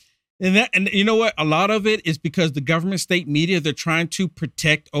on. And you know what? A lot of it is because the government state media, they're trying to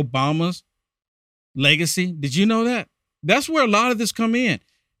protect Obama's legacy. Did you know that? That's where a lot of this come in.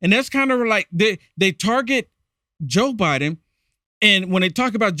 And that's kind of like they target Joe Biden. And when they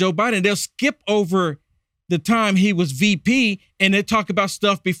talk about Joe Biden, they'll skip over the time he was VP and they talk about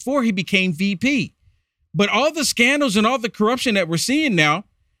stuff before he became VP. But all the scandals and all the corruption that we're seeing now,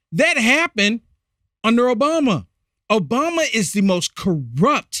 that happened under Obama. Obama is the most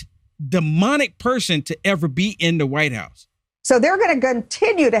corrupt, demonic person to ever be in the White House. So they're going to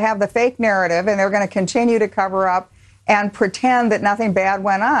continue to have the fake narrative, and they're going to continue to cover up and pretend that nothing bad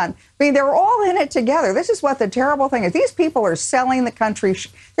went on. I mean, they're all in it together. This is what the terrible thing is. These people are selling the country.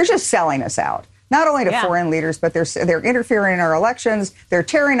 They're just selling us out, not only to foreign leaders, but they're interfering in our elections. They're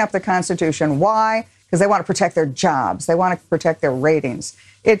tearing up the Constitution. Why? Because they want to protect their jobs. They want to protect their ratings.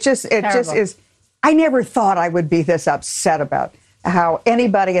 It just is. I never thought I would be this upset about how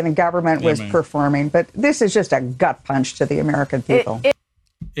anybody in the government was performing, but this is just a gut punch to the American people.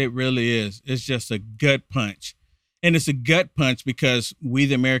 It really is. It's just a gut punch. And it's a gut punch because we,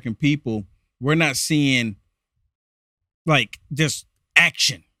 the American people, we're not seeing like just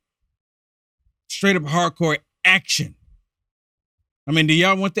action, straight up hardcore action. I mean, do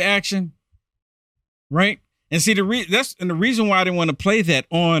y'all want the action? Right? And see, the reason why I didn't want to play that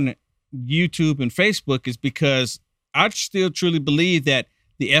on YouTube and Facebook is because I still truly believe that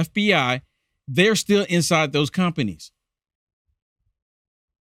the FBI, they're still inside those companies.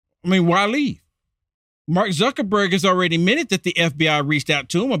 I mean, why leave? Mark Zuckerberg has already admitted that the FBI reached out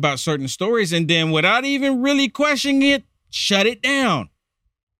to him about certain stories and then without even really questioning it, shut it down.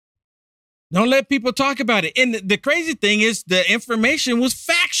 Don't let people talk about it. And the crazy thing is the information was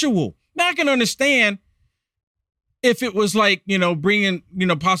factual. Now I can understand if it was like,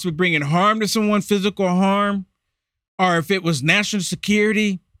 possibly bringing harm to someone, physical harm, or if it was national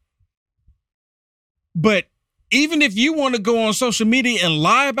security. But even if you want to go on social media and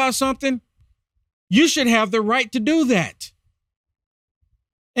lie about something, you should have the right to do that.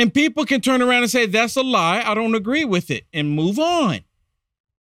 And people can turn around and say, that's a lie. I don't agree with it, and move on.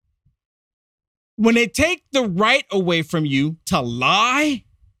 When they take the right away from you to lie,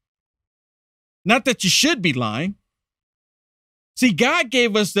 not that you should be lying. See, God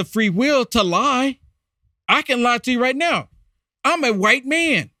gave us the free will to lie. I can lie to you right now. I'm a white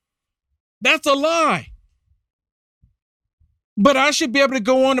man. That's a lie. But I should be able to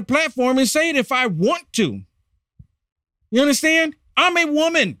go on the platform and say it if I want to. You understand? I'm a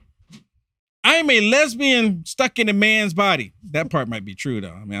woman. I am a lesbian stuck in a man's body. That part might be true,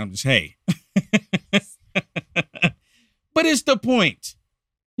 though. I mean, I'm just, hey. But it's the point.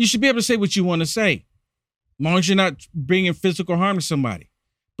 You should be able to say what you want to say, as long as you're not bringing physical harm to somebody.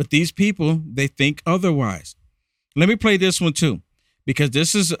 But these people, they think otherwise. Let me play this one, too, because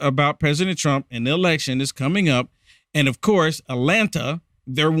this is about President Trump, and the election is coming up. And, of course, Atlanta,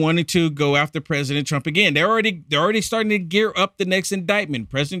 they're wanting to go after President Trump again. They're already starting to gear up the next indictment.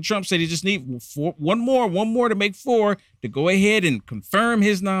 President Trump said he just needs one more to make 4 to go ahead and confirm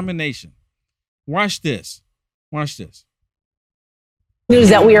his nomination. Watch this. Watch this. News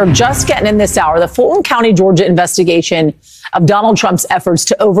that we are just getting in this hour, the Fulton County, Georgia investigation of Donald Trump's efforts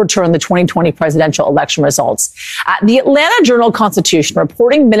to overturn the 2020 presidential election results. The Atlanta Journal-Constitution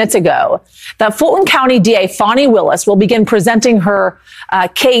reporting minutes ago that Fulton County DA Fani Willis will begin presenting her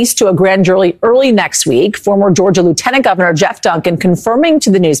case to a grand jury early next week. Former Georgia Lieutenant Governor Jeff Duncan confirming to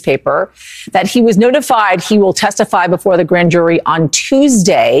the newspaper that he was notified he will testify before the grand jury on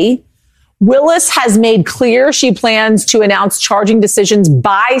Tuesday. Willis has made clear she plans to announce charging decisions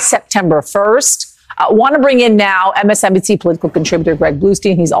by September 1st. Want to bring in now MSNBC political contributor Greg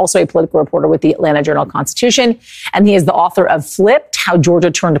Bluestein. He's also a political reporter with the Atlanta Journal-Constitution, and he is the author of Flipped, How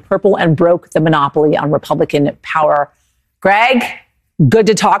Georgia Turned Purple and Broke the Monopoly on Republican Power. Greg, good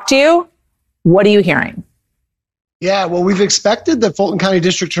to talk to you. What are you hearing? Yeah, well, we've expected that Fulton County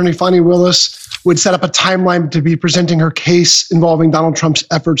District Attorney Fani Willis would set up a timeline to be presenting her case involving Donald Trump's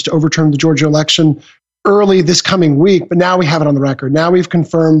efforts to overturn the Georgia election early this coming week. But now we have it on the record. Now we've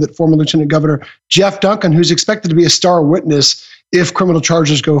confirmed that former Lieutenant Governor Jeff Duncan, who's expected to be a star witness if criminal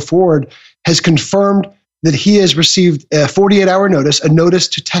charges go forward, has confirmed that he has received a 48-hour notice, a notice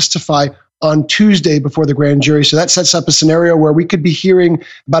to testify on Tuesday before the grand jury. So that sets up a scenario where we could be hearing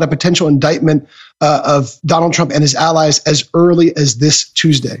about a potential indictment of Donald Trump and his allies as early as this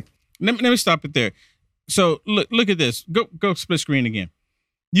Tuesday. Let me stop it there. So look at this. Go split screen again.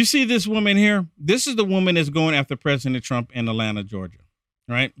 You see this woman here? This is the woman that's going after President Trump in Atlanta, Georgia,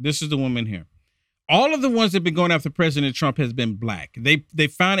 right? This is the woman here. All of the ones that have been going after President Trump has been black. They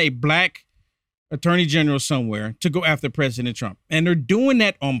found a black attorney general somewhere to go after President Trump, and they're doing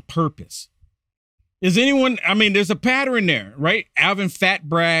that on purpose. Is anyone, I mean, there's a pattern there, right? Alvin Fat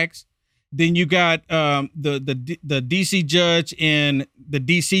Braggs. Then you got the DC judge, and the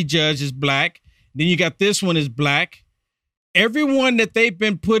DC judge is black. Then you got this one is black. Everyone that they've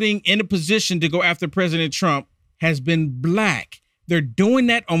been putting in a position to go after President Trump has been black. They're doing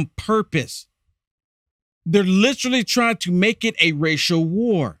that on purpose. They're literally trying to make it a racial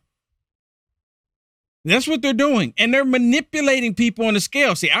war. That's what they're doing. And they're manipulating people on the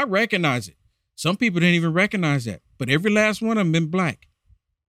scale. See, I recognize it. Some people didn't even recognize that. But every last one of them been black.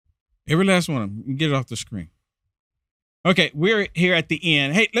 Every last one of them. Get it off the screen. Okay, we're here at the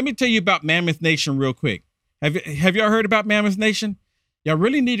end. Hey, let me tell you about Mammoth Nation real quick. Have y'all heard about Mammoth Nation? Y'all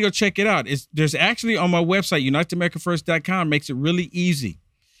really need to go check it out. There's actually on my website, UnitedAmericaFirst.com, makes it really easy.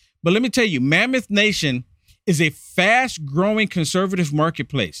 But let me tell you, Mammoth Nation is a fast-growing conservative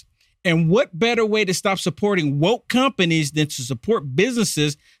marketplace. And what better way to stop supporting woke companies than to support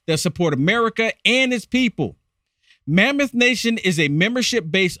businesses that support America and its people? Mammoth Nation is a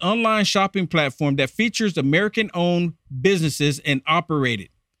membership-based online shopping platform that features American-owned businesses and operated,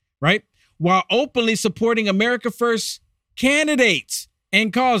 right? While openly supporting America First candidates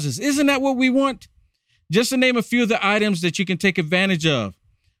and causes. Isn't that what we want? Just to name a few of the items that you can take advantage of: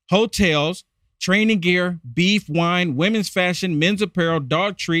 hotels, training gear, beef, wine, women's fashion, men's apparel,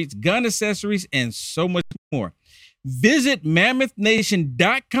 dog treats, gun accessories, and so much more. Visit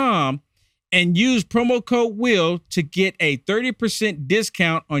MammothNation.com and use promo code WILL to get a 30%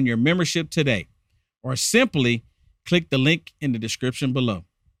 discount on your membership today. Or simply click the link in the description below.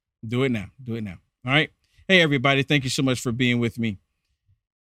 Do it now. Do it now. All right. Hey, everybody. Thank you so much for being with me.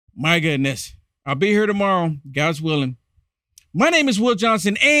 My goodness. I'll be here tomorrow, God's willing. My name is Will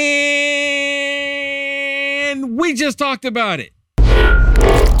Johnson, and we just talked about it.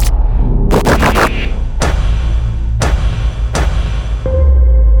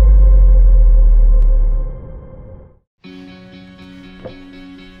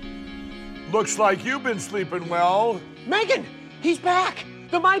 Looks like you've been sleeping well. Megan, he's back.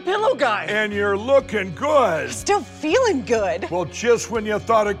 The MyPillow guy. And you're looking good. Still feeling good. Well, just when you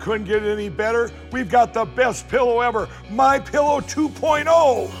thought it couldn't get any better, we've got the best pillow ever, MyPillow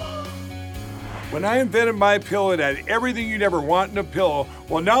 2.0. When I invented MyPillow, it had everything you'd ever want in a pillow.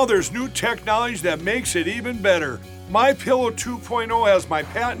 Well, now there's new technology that makes it even better. MyPillow 2.0 has my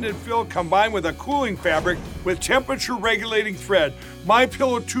patented fill combined with a cooling fabric with temperature-regulating thread.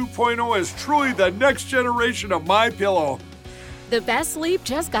 MyPillow 2.0 is truly the next generation of MyPillow. The best sleep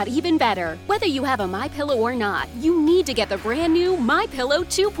just got even better. Whether you have a MyPillow or not, you need to get the brand new MyPillow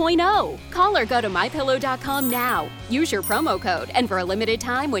 2.0. Call or go to MyPillow.com now. Use your promo code, and for a limited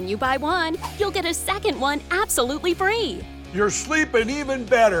time when you buy one, you'll get a second one absolutely free. You're sleeping even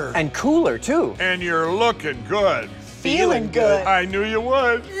better. And cooler, too. And you're looking good. Feeling good. I knew you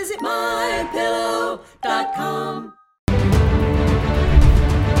would. Visit MyPillow.com.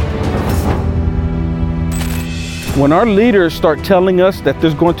 When our leaders start telling us that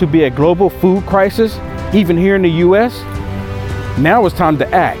there's going to be a global food crisis, even here in the U.S., now it's time to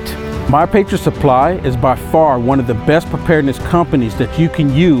act. My Patriot Supply is by far one of the best preparedness companies that you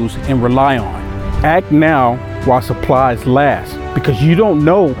can use and rely on. Act now while supplies last, because you don't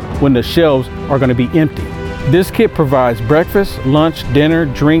know when the shelves are going to be empty. This kit provides breakfast, lunch, dinner,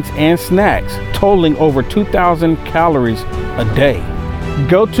 drinks, and snacks, totaling over 2,000 calories a day.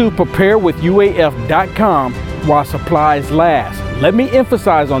 Go to preparewithuaf.com while supplies last. Let me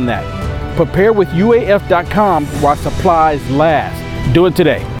emphasize on that. Preparewithuaf.com while supplies last. Do it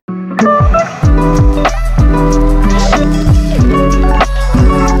today.